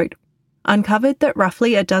 quote, uncovered that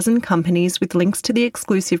roughly a dozen companies with links to the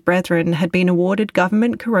Exclusive Brethren had been awarded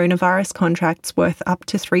government coronavirus contracts worth up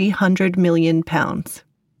to £300 million.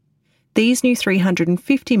 These new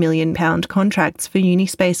 £350 million contracts for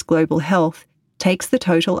Unispace Global Health takes the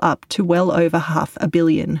total up to well over £500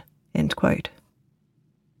 million, end quote.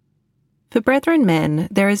 For Brethren men,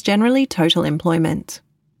 there is generally total employment.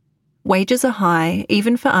 Wages are high,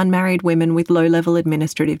 even for unmarried women with low-level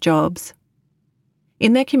administrative jobs.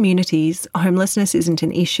 In their communities, homelessness isn't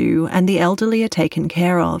an issue and the elderly are taken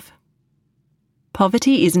care of.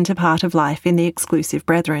 Poverty isn't a part of life in the Exclusive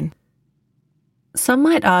Brethren. Some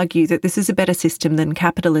might argue that this is a better system than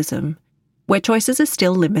capitalism, where choices are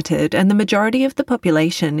still limited and the majority of the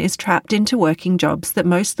population is trapped into working jobs that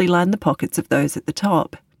mostly line the pockets of those at the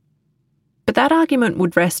top. But that argument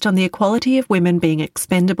would rest on the equality of women being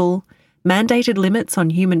expendable, mandated limits on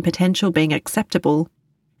human potential being acceptable,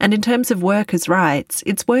 and in terms of workers' rights,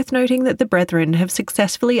 it's worth noting that the Brethren have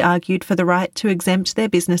successfully argued for the right to exempt their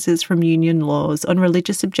businesses from union laws on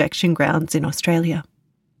religious objection grounds in Australia.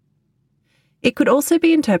 It could also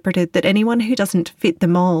be interpreted that anyone who doesn't fit the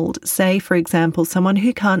mould, say, for example, someone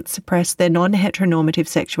who can't suppress their non-heteronormative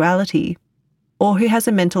sexuality, or who has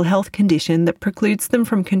a mental health condition that precludes them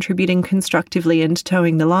from contributing constructively and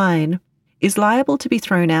towing the line, is liable to be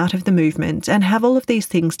thrown out of the movement and have all of these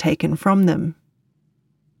things taken from them.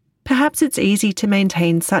 Perhaps it's easy to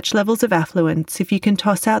maintain such levels of affluence if you can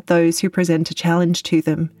toss out those who present a challenge to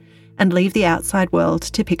them and leave the outside world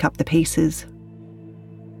to pick up the pieces.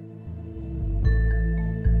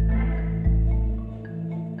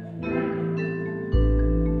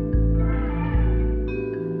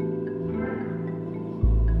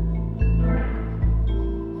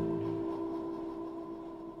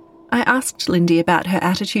 I asked Lindy about her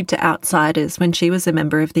attitude to outsiders when she was a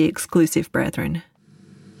member of the Exclusive Brethren.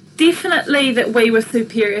 Definitely that we were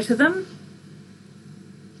superior to them.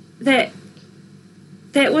 That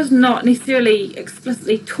was not necessarily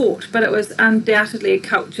explicitly taught, but it was undoubtedly a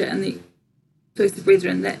culture in the Exclusive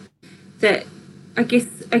Brethren that I guess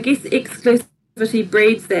exclusivity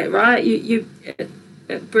breeds that, right?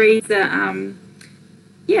 It breeds a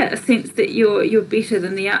sense that you're better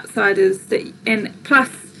than the outsiders, and plus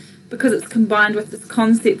because it's combined with this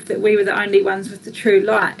concept that we were the only ones with the true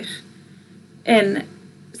light. And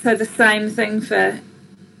so the same thing for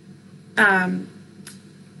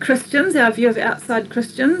Christians, our view of outside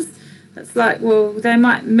Christians. It's like, well, they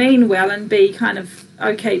might mean well and be kind of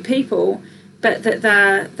okay people, but that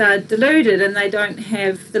they're deluded and they don't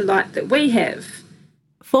have the light that we have.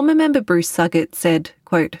 Former member Bruce Suggett said,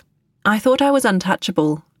 quote, "I thought I was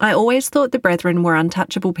untouchable. I always thought the Brethren were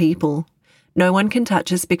untouchable people. No one can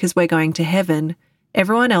touch us because we're going to heaven.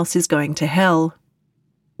 Everyone else is going to hell.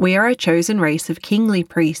 We are a chosen race of kingly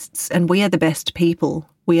priests, and we are the best people.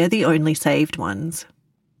 We are the only saved ones."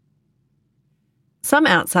 Some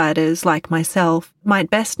outsiders, like myself, might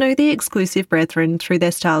best know the Exclusive Brethren through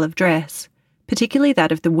their style of dress, particularly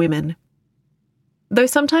that of the women. Though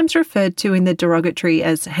sometimes referred to in the derogatory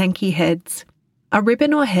as hanky heads, a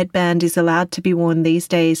ribbon or headband is allowed to be worn these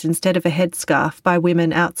days instead of a headscarf by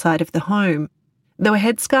women outside of the home, though a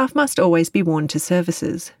headscarf must always be worn to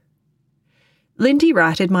services. Lindy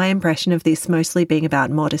righted my impression of this mostly being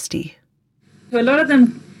about modesty. A lot of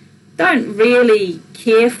them don't really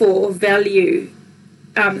care for or value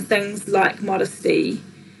things like modesty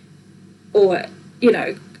or,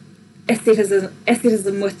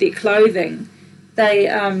 asceticism with their clothing. They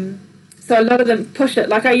so a lot of them push it.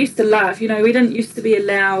 Like I used to laugh, we didn't used to be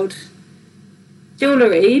allowed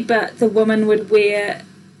jewellery, but the woman would wear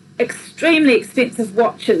extremely expensive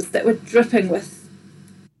watches that were dripping with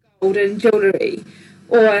gold and jewellery,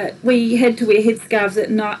 or we had to wear headscarves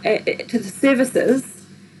at night to the services,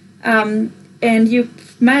 and you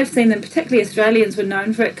may have seen them, particularly Australians were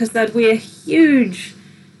known for it because they'd wear huge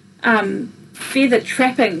feather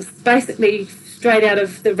trappings, basically straight out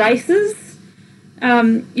of the races.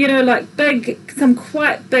 Like some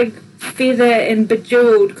quite big feather and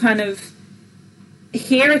bejeweled kind of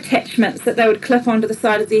hair attachments that they would clip onto the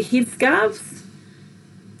side of their headscarves.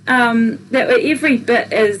 That were every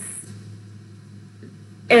bit as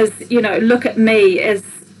look at me as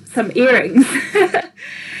some earrings.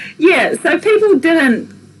 Yeah, so people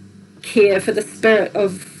didn't care for the spirit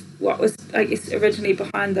of what was, I guess, originally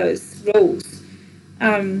behind those rules.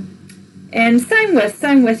 And same with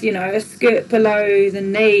a skirt below the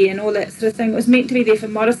knee and all that sort of thing. It was meant to be there for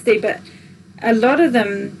modesty, but a lot of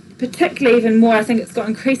them, particularly even more, I think it's got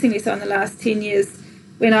increasingly so in the last 10 years,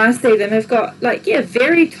 when I see them, have got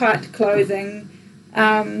very tight clothing,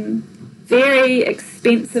 very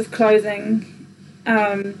expensive clothing.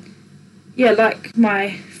 Like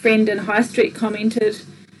my friend in High Street commented,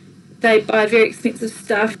 they buy very expensive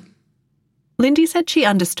stuff. Lindy said she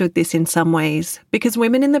understood this in some ways, because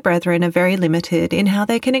women in the Brethren are very limited in how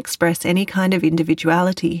they can express any kind of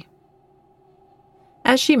individuality.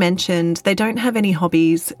 As she mentioned, they don't have any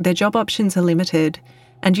hobbies, their job options are limited,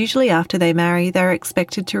 and usually after they marry, they're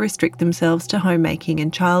expected to restrict themselves to homemaking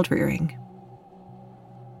and child-rearing.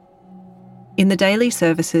 In the daily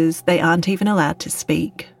services, they aren't even allowed to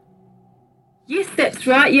speak. Yes, that's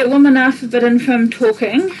right. Yeah, women are forbidden from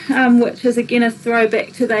talking, which is again a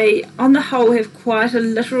throwback to they, on the whole, have quite a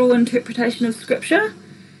literal interpretation of Scripture,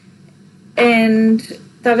 and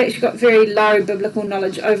they've actually got very low biblical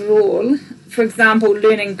knowledge overall. For example,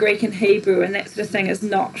 learning Greek and Hebrew and that sort of thing is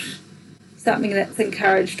not something that's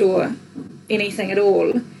encouraged or anything at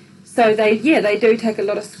all. So they do take a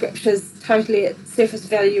lot of Scriptures totally at surface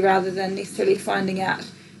value rather than necessarily finding out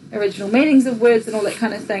original meanings of words and all that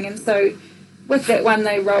kind of thing. And so with that one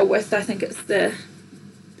they roll with, I think it's a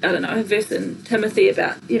verse in Timothy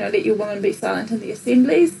about, let your women be silent in the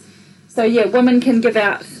assemblies. So women can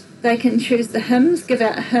they can choose the hymns, give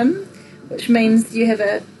out a hymn, which means you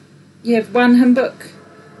have one hymn book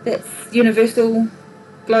that's universal,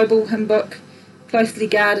 global hymn book, closely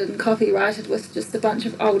guarded and copyrighted with just a bunch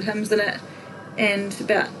of old hymns in it and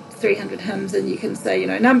about 300 hymns, and you can say,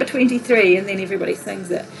 number 23, and then everybody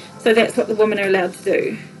sings it. So that's what the women are allowed to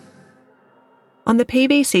do. On the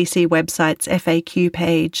PBCC website's FAQ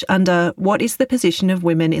page, under What is the Position of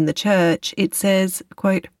Women in the Church, it says,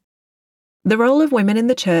 quote, "The role of women in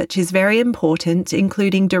the Church is very important,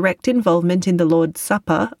 including direct involvement in the Lord's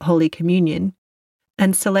Supper, Holy Communion,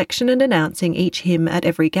 and selection and announcing each hymn at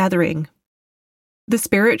every gathering. The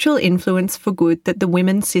spiritual influence for good that the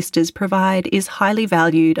women sisters provide is highly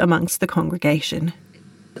valued amongst the congregation."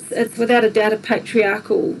 It's without a doubt a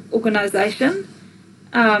patriarchal organisation,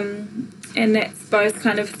 and that's both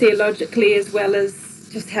kind of theologically as well as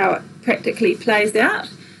just how it practically plays out.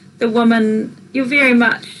 The woman, you're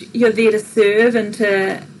there to serve and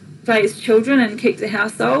to raise children and keep the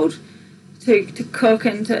household, to cook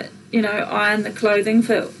and to, iron the clothing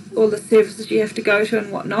for all the services you have to go to and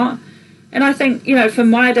whatnot. And I think, for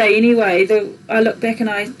my day anyway, I look back and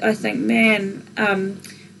I think, man,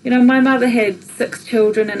 my mother had 6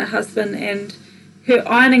 children and a husband, and her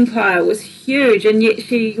ironing pile was huge, and yet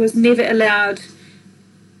she was never allowed,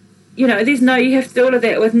 you have to do all of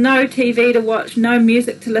that with no TV to watch, no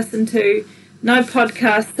music to listen to, no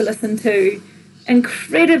podcasts to listen to,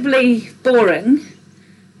 incredibly boring,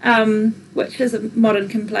 which is a modern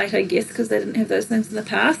complaint, I guess, because they didn't have those things in the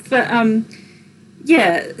past. But,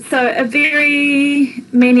 so a very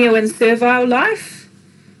menial and servile life,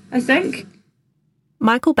 I think.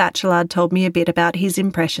 Michael Batchelard told me a bit about his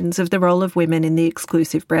impressions of the role of women in the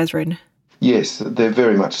Exclusive Brethren. Yes, they're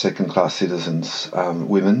very much second-class citizens,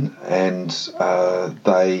 women, and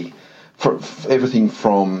they, for everything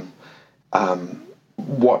from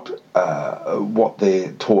what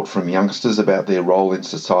they're taught from youngsters about their role in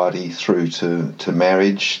society through to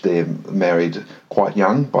marriage. They're married quite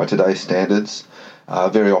young by today's standards.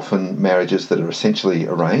 Very often marriages that are essentially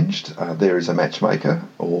arranged. There is a matchmaker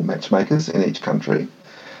or matchmakers in each country.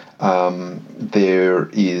 There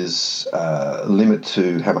is a limit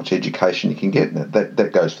to how much education you can get, and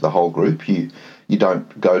that goes for the whole group. You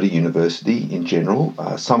don't go to university in general.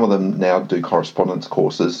 Some of them now do correspondence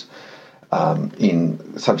courses in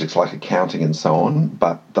subjects like accounting and so on,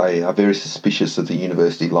 but they are very suspicious of the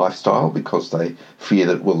university lifestyle because they fear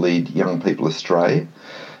that it will lead young people astray.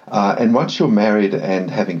 And once you're married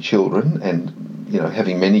and having children, and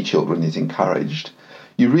having many children is encouraged,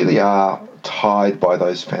 you really are tied by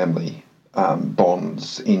those family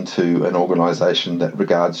bonds into an organisation that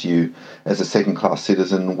regards you as a second-class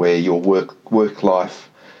citizen, where your work life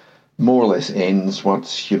more or less ends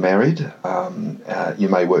once you're married. You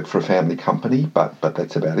may work for a family company, but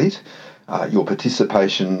that's about it. Your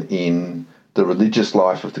participation in the religious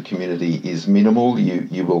life of the community is minimal.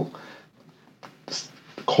 You will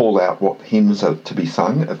call out what hymns are to be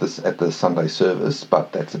sung at the Sunday service,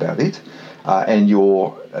 but that's about it. And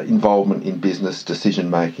your involvement in business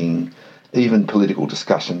decision-making, even political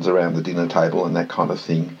discussions around the dinner table and that kind of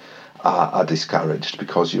thing, are discouraged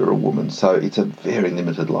because you're a woman. So it's a very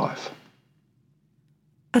limited life.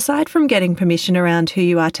 Aside from getting permission around who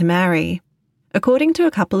you are to marry, according to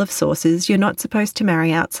a couple of sources, you're not supposed to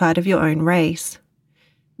marry outside of your own race.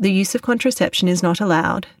 The use of contraception is not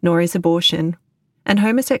allowed, nor is abortion, and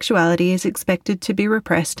homosexuality is expected to be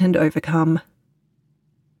repressed and overcome.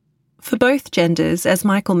 For both genders, as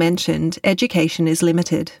Michael mentioned, education is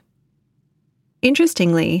limited.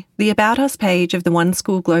 Interestingly, the About Us page of the One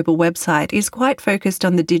School Global website is quite focused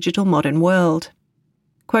on the digital modern world.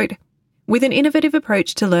 Quote, "With an innovative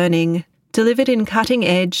approach to learning, delivered in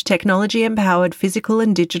cutting-edge, technology-empowered physical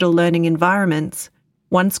and digital learning environments,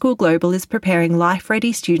 One School Global is preparing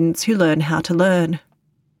life-ready students who learn how to learn."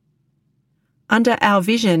 Under Our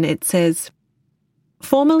Vision, it says,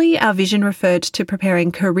 "Formerly, Our Vision referred to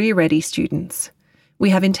preparing career-ready students. We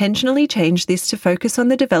have intentionally changed this to focus on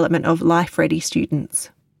the development of life-ready students.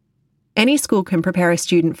 Any school can prepare a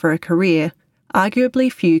student for a career.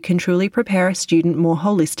 Arguably, few can truly prepare a student more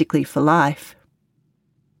holistically for life."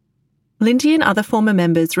 Lindy and other former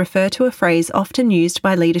members refer to a phrase often used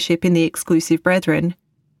by leadership in the Exclusive Brethren: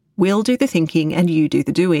 "We'll do the thinking and you do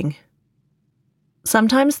the doing."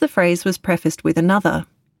 Sometimes the phrase was prefaced with another: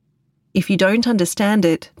 "If you don't understand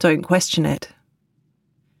it, don't question it."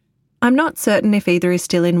 I'm not certain if either is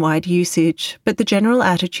still in wide usage, but the general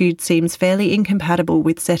attitude seems fairly incompatible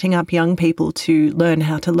with setting up young people to learn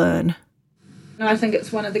how to learn. I think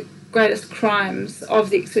it's one of the greatest crimes of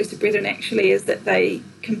the Exclusive Brethren actually is that they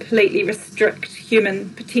completely restrict human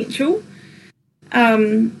potential.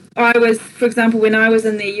 For example, when I was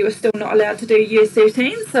in there, you were still not allowed to do year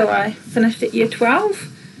 13, so I finished at year 12.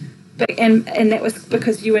 And that was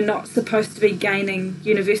because you were not supposed to be gaining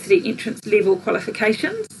university entrance level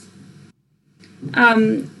qualifications.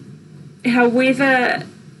 However,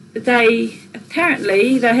 they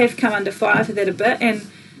have come under fire for that a bit, and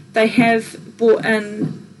they have brought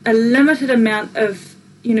in a limited amount of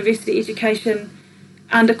university education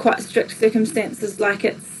under quite strict circumstances, like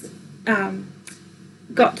it's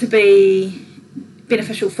got to be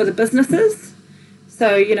beneficial for the businesses.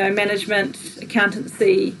 So, management,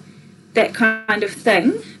 accountancy, that kind of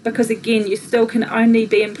thing, because again, you still can only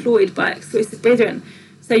be employed by exclusive brethren.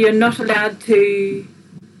 So you're not allowed to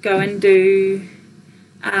go and do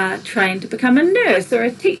train to become a nurse or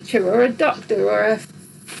a teacher or a doctor or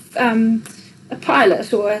a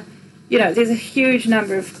pilot, or there's a huge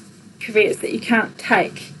number of careers that you can't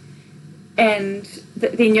take, and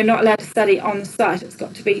then you're not allowed to study on site. It's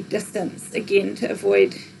got to be distance, again, to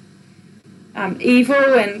avoid evil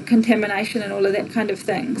and contamination and all of that kind of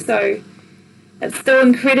thing. So it's still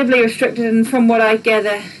incredibly restricted, and from what I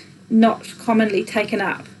gather, not commonly taken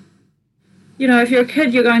up. If you're a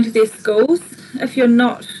kid, you're going to their schools. If you're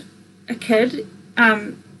not a kid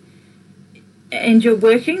and you're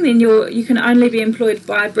working, then you can only be employed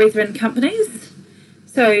by brethren companies.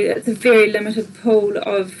 So it's a very limited pool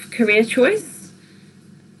of career choice,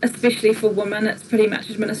 especially for women. It's pretty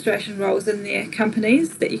much administration roles in their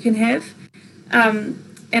companies that you can have.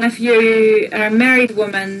 And if you are a married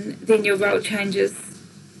woman, then your role changes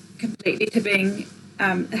completely to being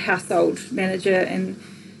a household manager and,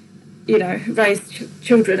 raise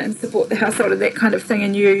children and support the household and that kind of thing.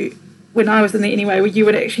 And when I was in there anyway, you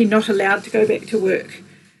were actually not allowed to go back to work.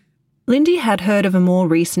 Lindy had heard of a more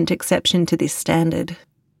recent exception to this standard.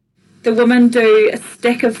 The women do a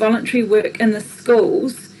stack of voluntary work in the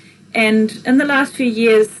schools, and in the last few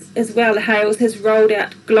years as well, Hales has rolled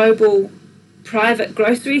out global private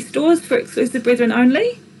grocery stores for exclusive brethren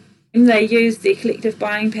only. And they use their collective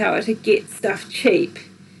buying power to get stuff cheap.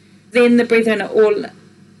 Then the brethren are all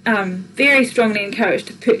very strongly encouraged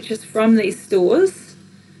to purchase from these stores.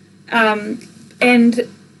 And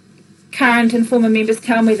current and former members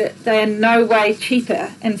tell me that they are no way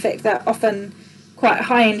cheaper. In fact, they're often quite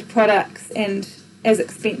high-end products and as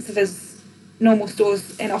expensive as normal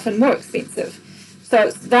stores, and often more expensive.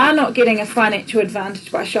 So they're not getting a financial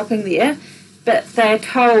advantage by shopping there, but they're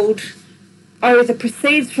told, the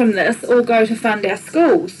proceeds from this all go to fund our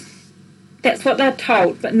schools. That's what they're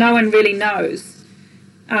told, but no one really knows,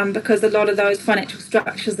 because a lot of those financial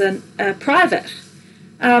structures are private.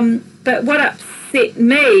 But what upset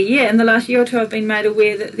me, in the last year or two, I've been made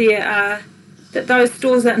aware that that those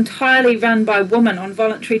stores are entirely run by women on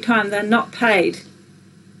voluntary time. They're not paid.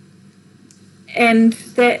 And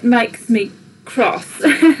that makes me cross,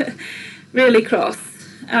 really cross.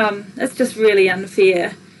 It's just really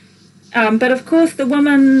unfair. But of course the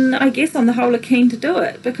women, I guess on the whole, are keen to do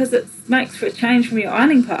it because it makes for a change from your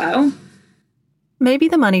ironing pile. Maybe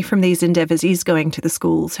the money from these endeavours is going to the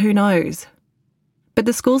schools, who knows? But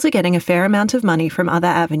the schools are getting a fair amount of money from other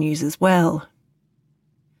avenues as well.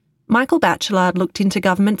 Michael Batchelard looked into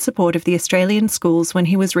government support of the Australian schools when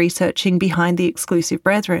he was researching behind the exclusive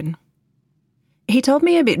brethren. He told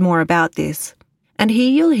me a bit more about this, and here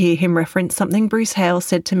you'll hear him reference something Bruce Hale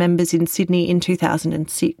said to members in Sydney in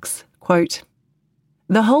 2006, quote,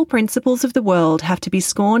 "The whole principles of the world have to be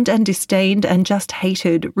scorned and disdained and just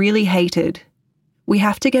hated, really hated. We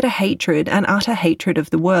have to get a hatred, an utter hatred of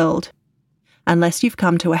the world. Unless you've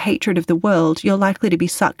come to a hatred of the world, you're likely to be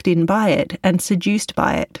sucked in by it and seduced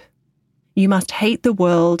by it. You must hate the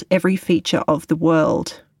world, every feature of the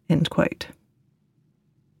world," end quote.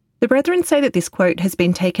 The Brethren say that this quote has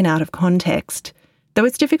been taken out of context, though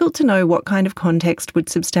it's difficult to know what kind of context would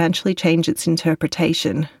substantially change its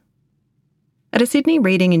interpretation. At a Sydney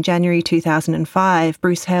reading in January 2005,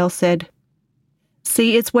 Bruce Hale said,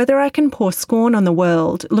 "See, it's whether I can pour scorn on the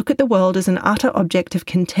world, look at the world as an utter object of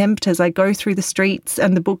contempt as I go through the streets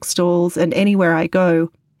and the bookstalls and anywhere I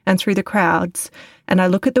go, and through the crowds, and I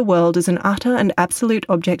look at the world as an utter and absolute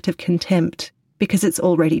object of contempt, because it's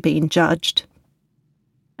already been judged."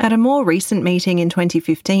 At a more recent meeting in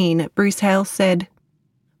 2015, Bruce Hale said,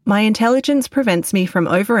 "My intelligence prevents me from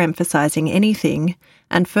overemphasising anything,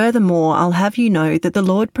 and furthermore, I'll have you know that the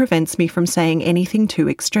Lord prevents me from saying anything too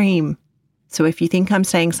extreme. So if you think I'm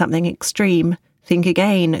saying something extreme, think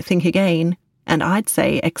again, and I'd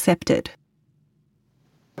say accept it."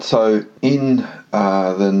 So in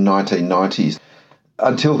the 1990s,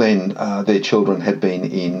 until then, their children had been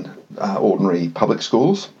in ordinary public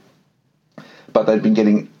schools, but they'd been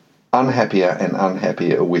getting unhappier and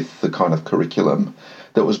unhappier with the kind of curriculum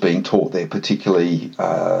that was being taught there, particularly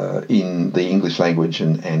in the English language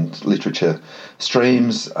and literature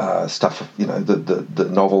streams, stuff, the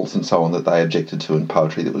novels and so on that they objected to, and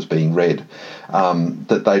poetry that was being read,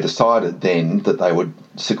 that they decided then that they would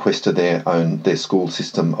sequester their school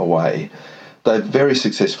system away. They've very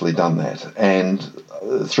successfully done that, and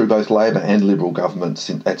through both Labor and Liberal governments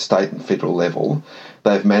at state and federal level,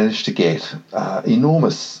 they've managed to get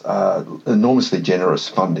enormously generous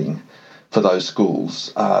funding for those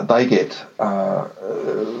schools. They get,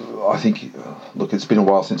 I think, look, it's been a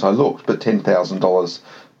while since I looked, but $10,000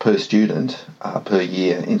 per student per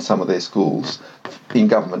year in some of their schools in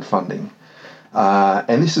government funding.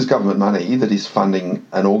 And this is government money that is funding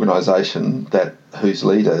an organisation whose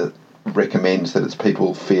leader recommends that its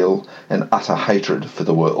people feel an utter hatred for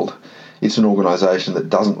the world. It's an organisation that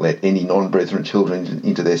doesn't let any non-Brethren children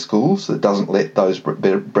into their schools, that doesn't let those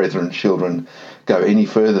Brethren children go any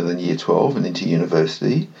further than Year 12 and into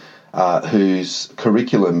university, whose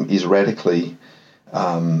curriculum is radically,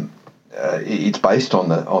 it's based on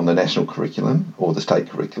the national curriculum or the state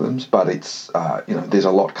curriculums, but it's there's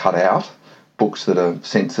a lot cut out, books that are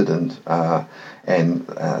censored and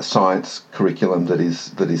science curriculum that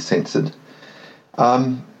is censored.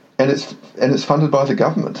 And it's funded by the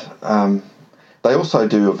government. They also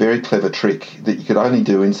do a very clever trick that you could only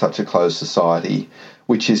do in such a closed society,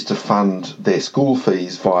 which is to fund their school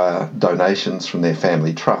fees via donations from their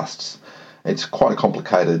family trusts. It's quite a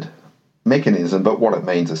complicated mechanism, but what it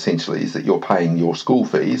means essentially is that you're paying your school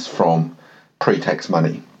fees from pre-tax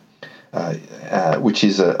money, which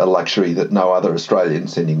is a luxury that no other Australian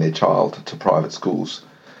sending their child to private schools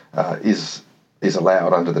is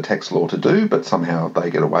allowed under the tax law to do, but somehow they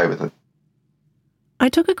get away with it. I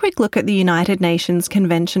took a quick look at the United Nations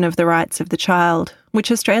Convention of the Rights of the Child,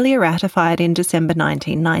 which Australia ratified in December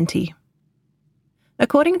 1990.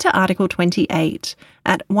 According to Article 28,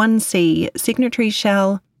 at 1C, signatories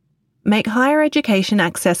shall make higher education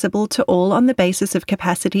accessible to all on the basis of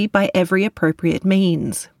capacity by every appropriate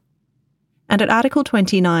means. And at Article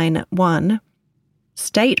 29(1),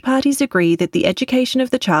 state parties agree that the education of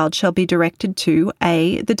the child shall be directed to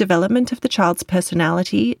A. the development of the child's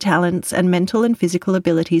personality, talents, and mental and physical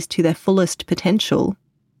abilities to their fullest potential,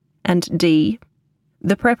 and D.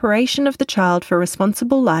 the preparation of the child for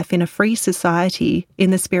responsible life in a free society in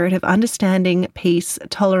the spirit of understanding, peace,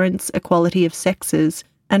 tolerance, equality of sexes,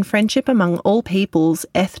 and friendship among all peoples,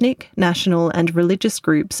 ethnic, national, and religious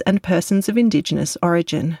groups and persons of Indigenous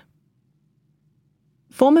origin.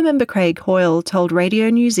 Former member Craig Hoyle told Radio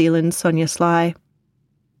New Zealand's Sonia Sly,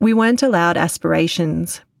 "We weren't allowed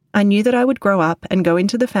aspirations. I knew that I would grow up and go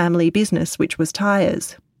into the family business, which was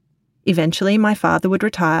tyres. Eventually my father would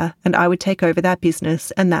retire and I would take over that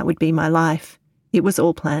business and that would be my life. It was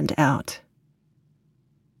all planned out."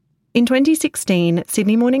 In 2016,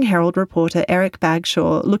 Sydney Morning Herald reporter Eric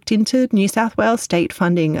Bagshaw looked into New South Wales state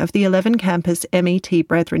funding of the 11-campus MET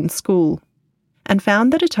Brethren School and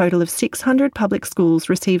found that a total of 600 public schools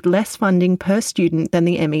received less funding per student than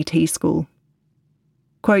the MET school.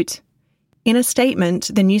 Quote, "In a statement,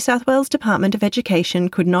 the New South Wales Department of Education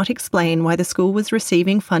could not explain why the school was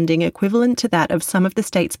receiving funding equivalent to that of some of the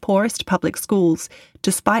state's poorest public schools,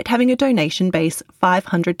 despite having a donation base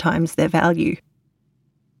 500 times their value."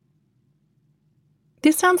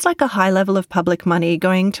 This sounds like a high level of public money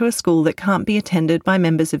going to a school that can't be attended by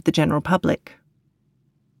members of the general public.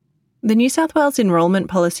 The New South Wales enrolment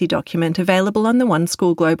policy document available on the One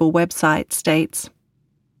School Global website states,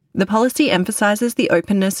 "The policy emphasises the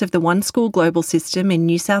openness of the One School Global system in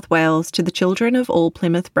New South Wales to the children of all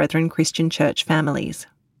Plymouth Brethren Christian Church families."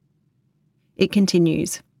 It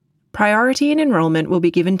continues, "Priority in enrolment will be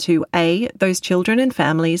given to A. those children and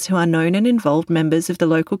families who are known and involved members of the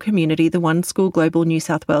local community the One School Global New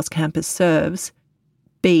South Wales campus serves,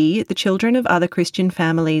 B. the children of other Christian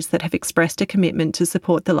families that have expressed a commitment to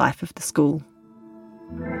support the life of the school."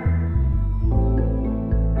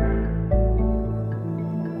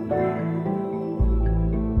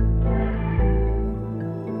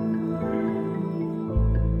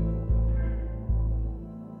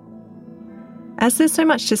 As there's so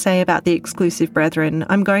much to say about the exclusive Brethren,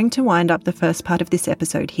 I'm going to wind up the first part of this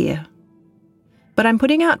episode here. But I'm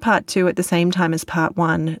putting out part 2 at the same time as part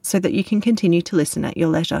 1 so that you can continue to listen at your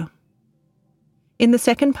leisure. In the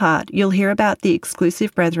second part, you'll hear about the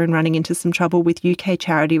exclusive Brethren running into some trouble with UK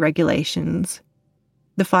charity regulations,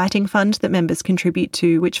 the fighting fund that members contribute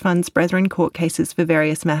to, which funds Brethren court cases for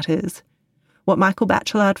various matters, what Michael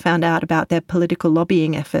Batchelard found out about their political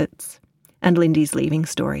lobbying efforts, and Lindy's leaving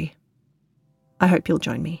story. I hope you'll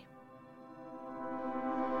join me.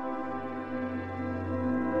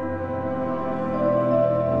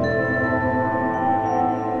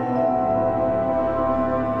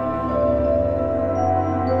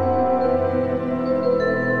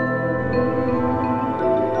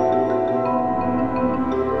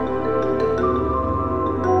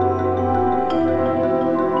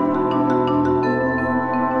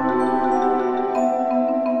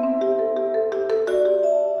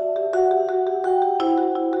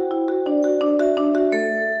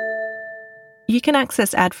 You can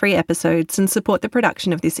access ad-free episodes and support the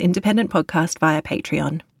production of this independent podcast via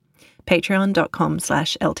Patreon,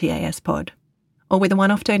 patreon.com/LTASpod, or with a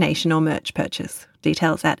one-off donation or merch purchase.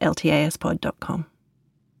 Details at ltaspod.com.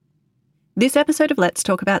 This episode of Let's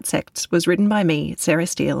Talk About Sects was written by me, Sarah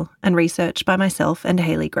Steele, and researched by myself and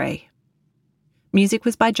Hayley Gray. Music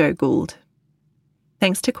was by Joe Gould.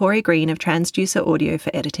 Thanks to Corey Green of Transducer Audio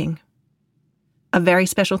for editing. A very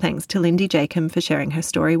special thanks to Lindy Jacob for sharing her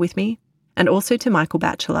story with me, and also to Michael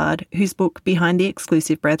Batchelard, whose book Behind the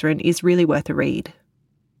Exclusive Brethren is really worth a read.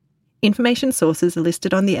 Information sources are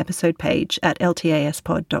listed on the episode page at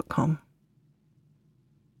ltaspod.com.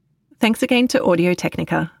 Thanks again to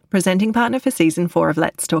Audio-Technica, presenting partner for Season 4 of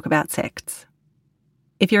Let's Talk About Sects.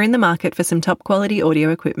 If you're in the market for some top-quality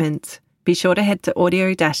audio equipment, be sure to head to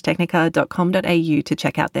audio-technica.com.au to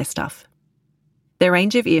check out their stuff. Their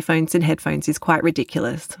range of earphones and headphones is quite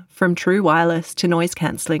ridiculous, from true wireless to noise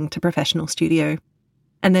cancelling to professional studio,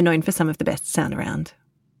 and they're known for some of the best sound around.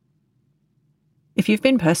 If you've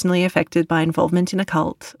been personally affected by involvement in a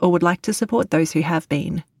cult or would like to support those who have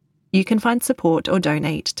been, you can find support or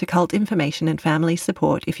donate to Cult Information and Family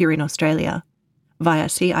Support if you're in Australia, via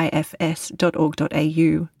cifs.org.au,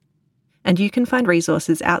 and you can find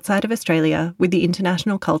resources outside of Australia with the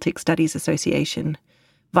International Cultic Studies Association,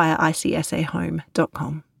 via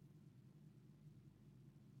icsahome.com.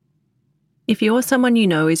 If you or someone you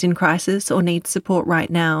know is in crisis or needs support right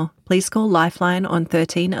now, please call Lifeline on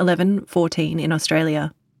 13 11 14 in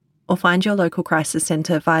Australia, or find your local crisis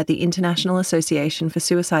centre via the International Association for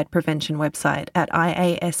Suicide Prevention website at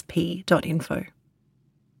iasp.info.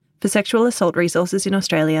 For sexual assault resources in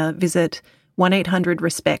Australia, visit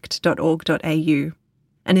 1800respect.org.au,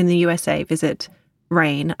 and in the USA, visit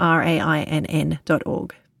RAINN,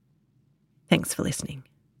 RAINN.org. Thanks for listening.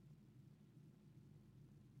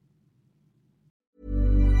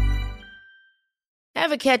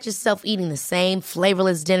 Ever catch yourself eating the same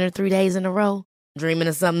flavorless dinner 3 days in a row? Dreaming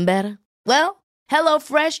of something better? Well,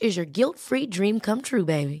 HelloFresh is your guilt-free dream come true,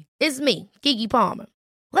 baby. It's me, Keke Palmer.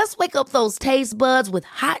 Let's wake up those taste buds with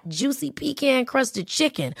hot, juicy pecan-crusted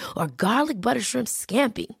chicken or garlic butter shrimp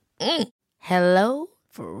scampi. Hello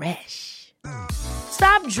Fresh.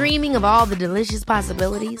 Stop dreaming of all the delicious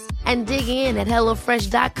possibilities and dig in at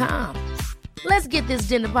HelloFresh.com. Let's get this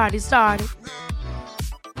dinner party started.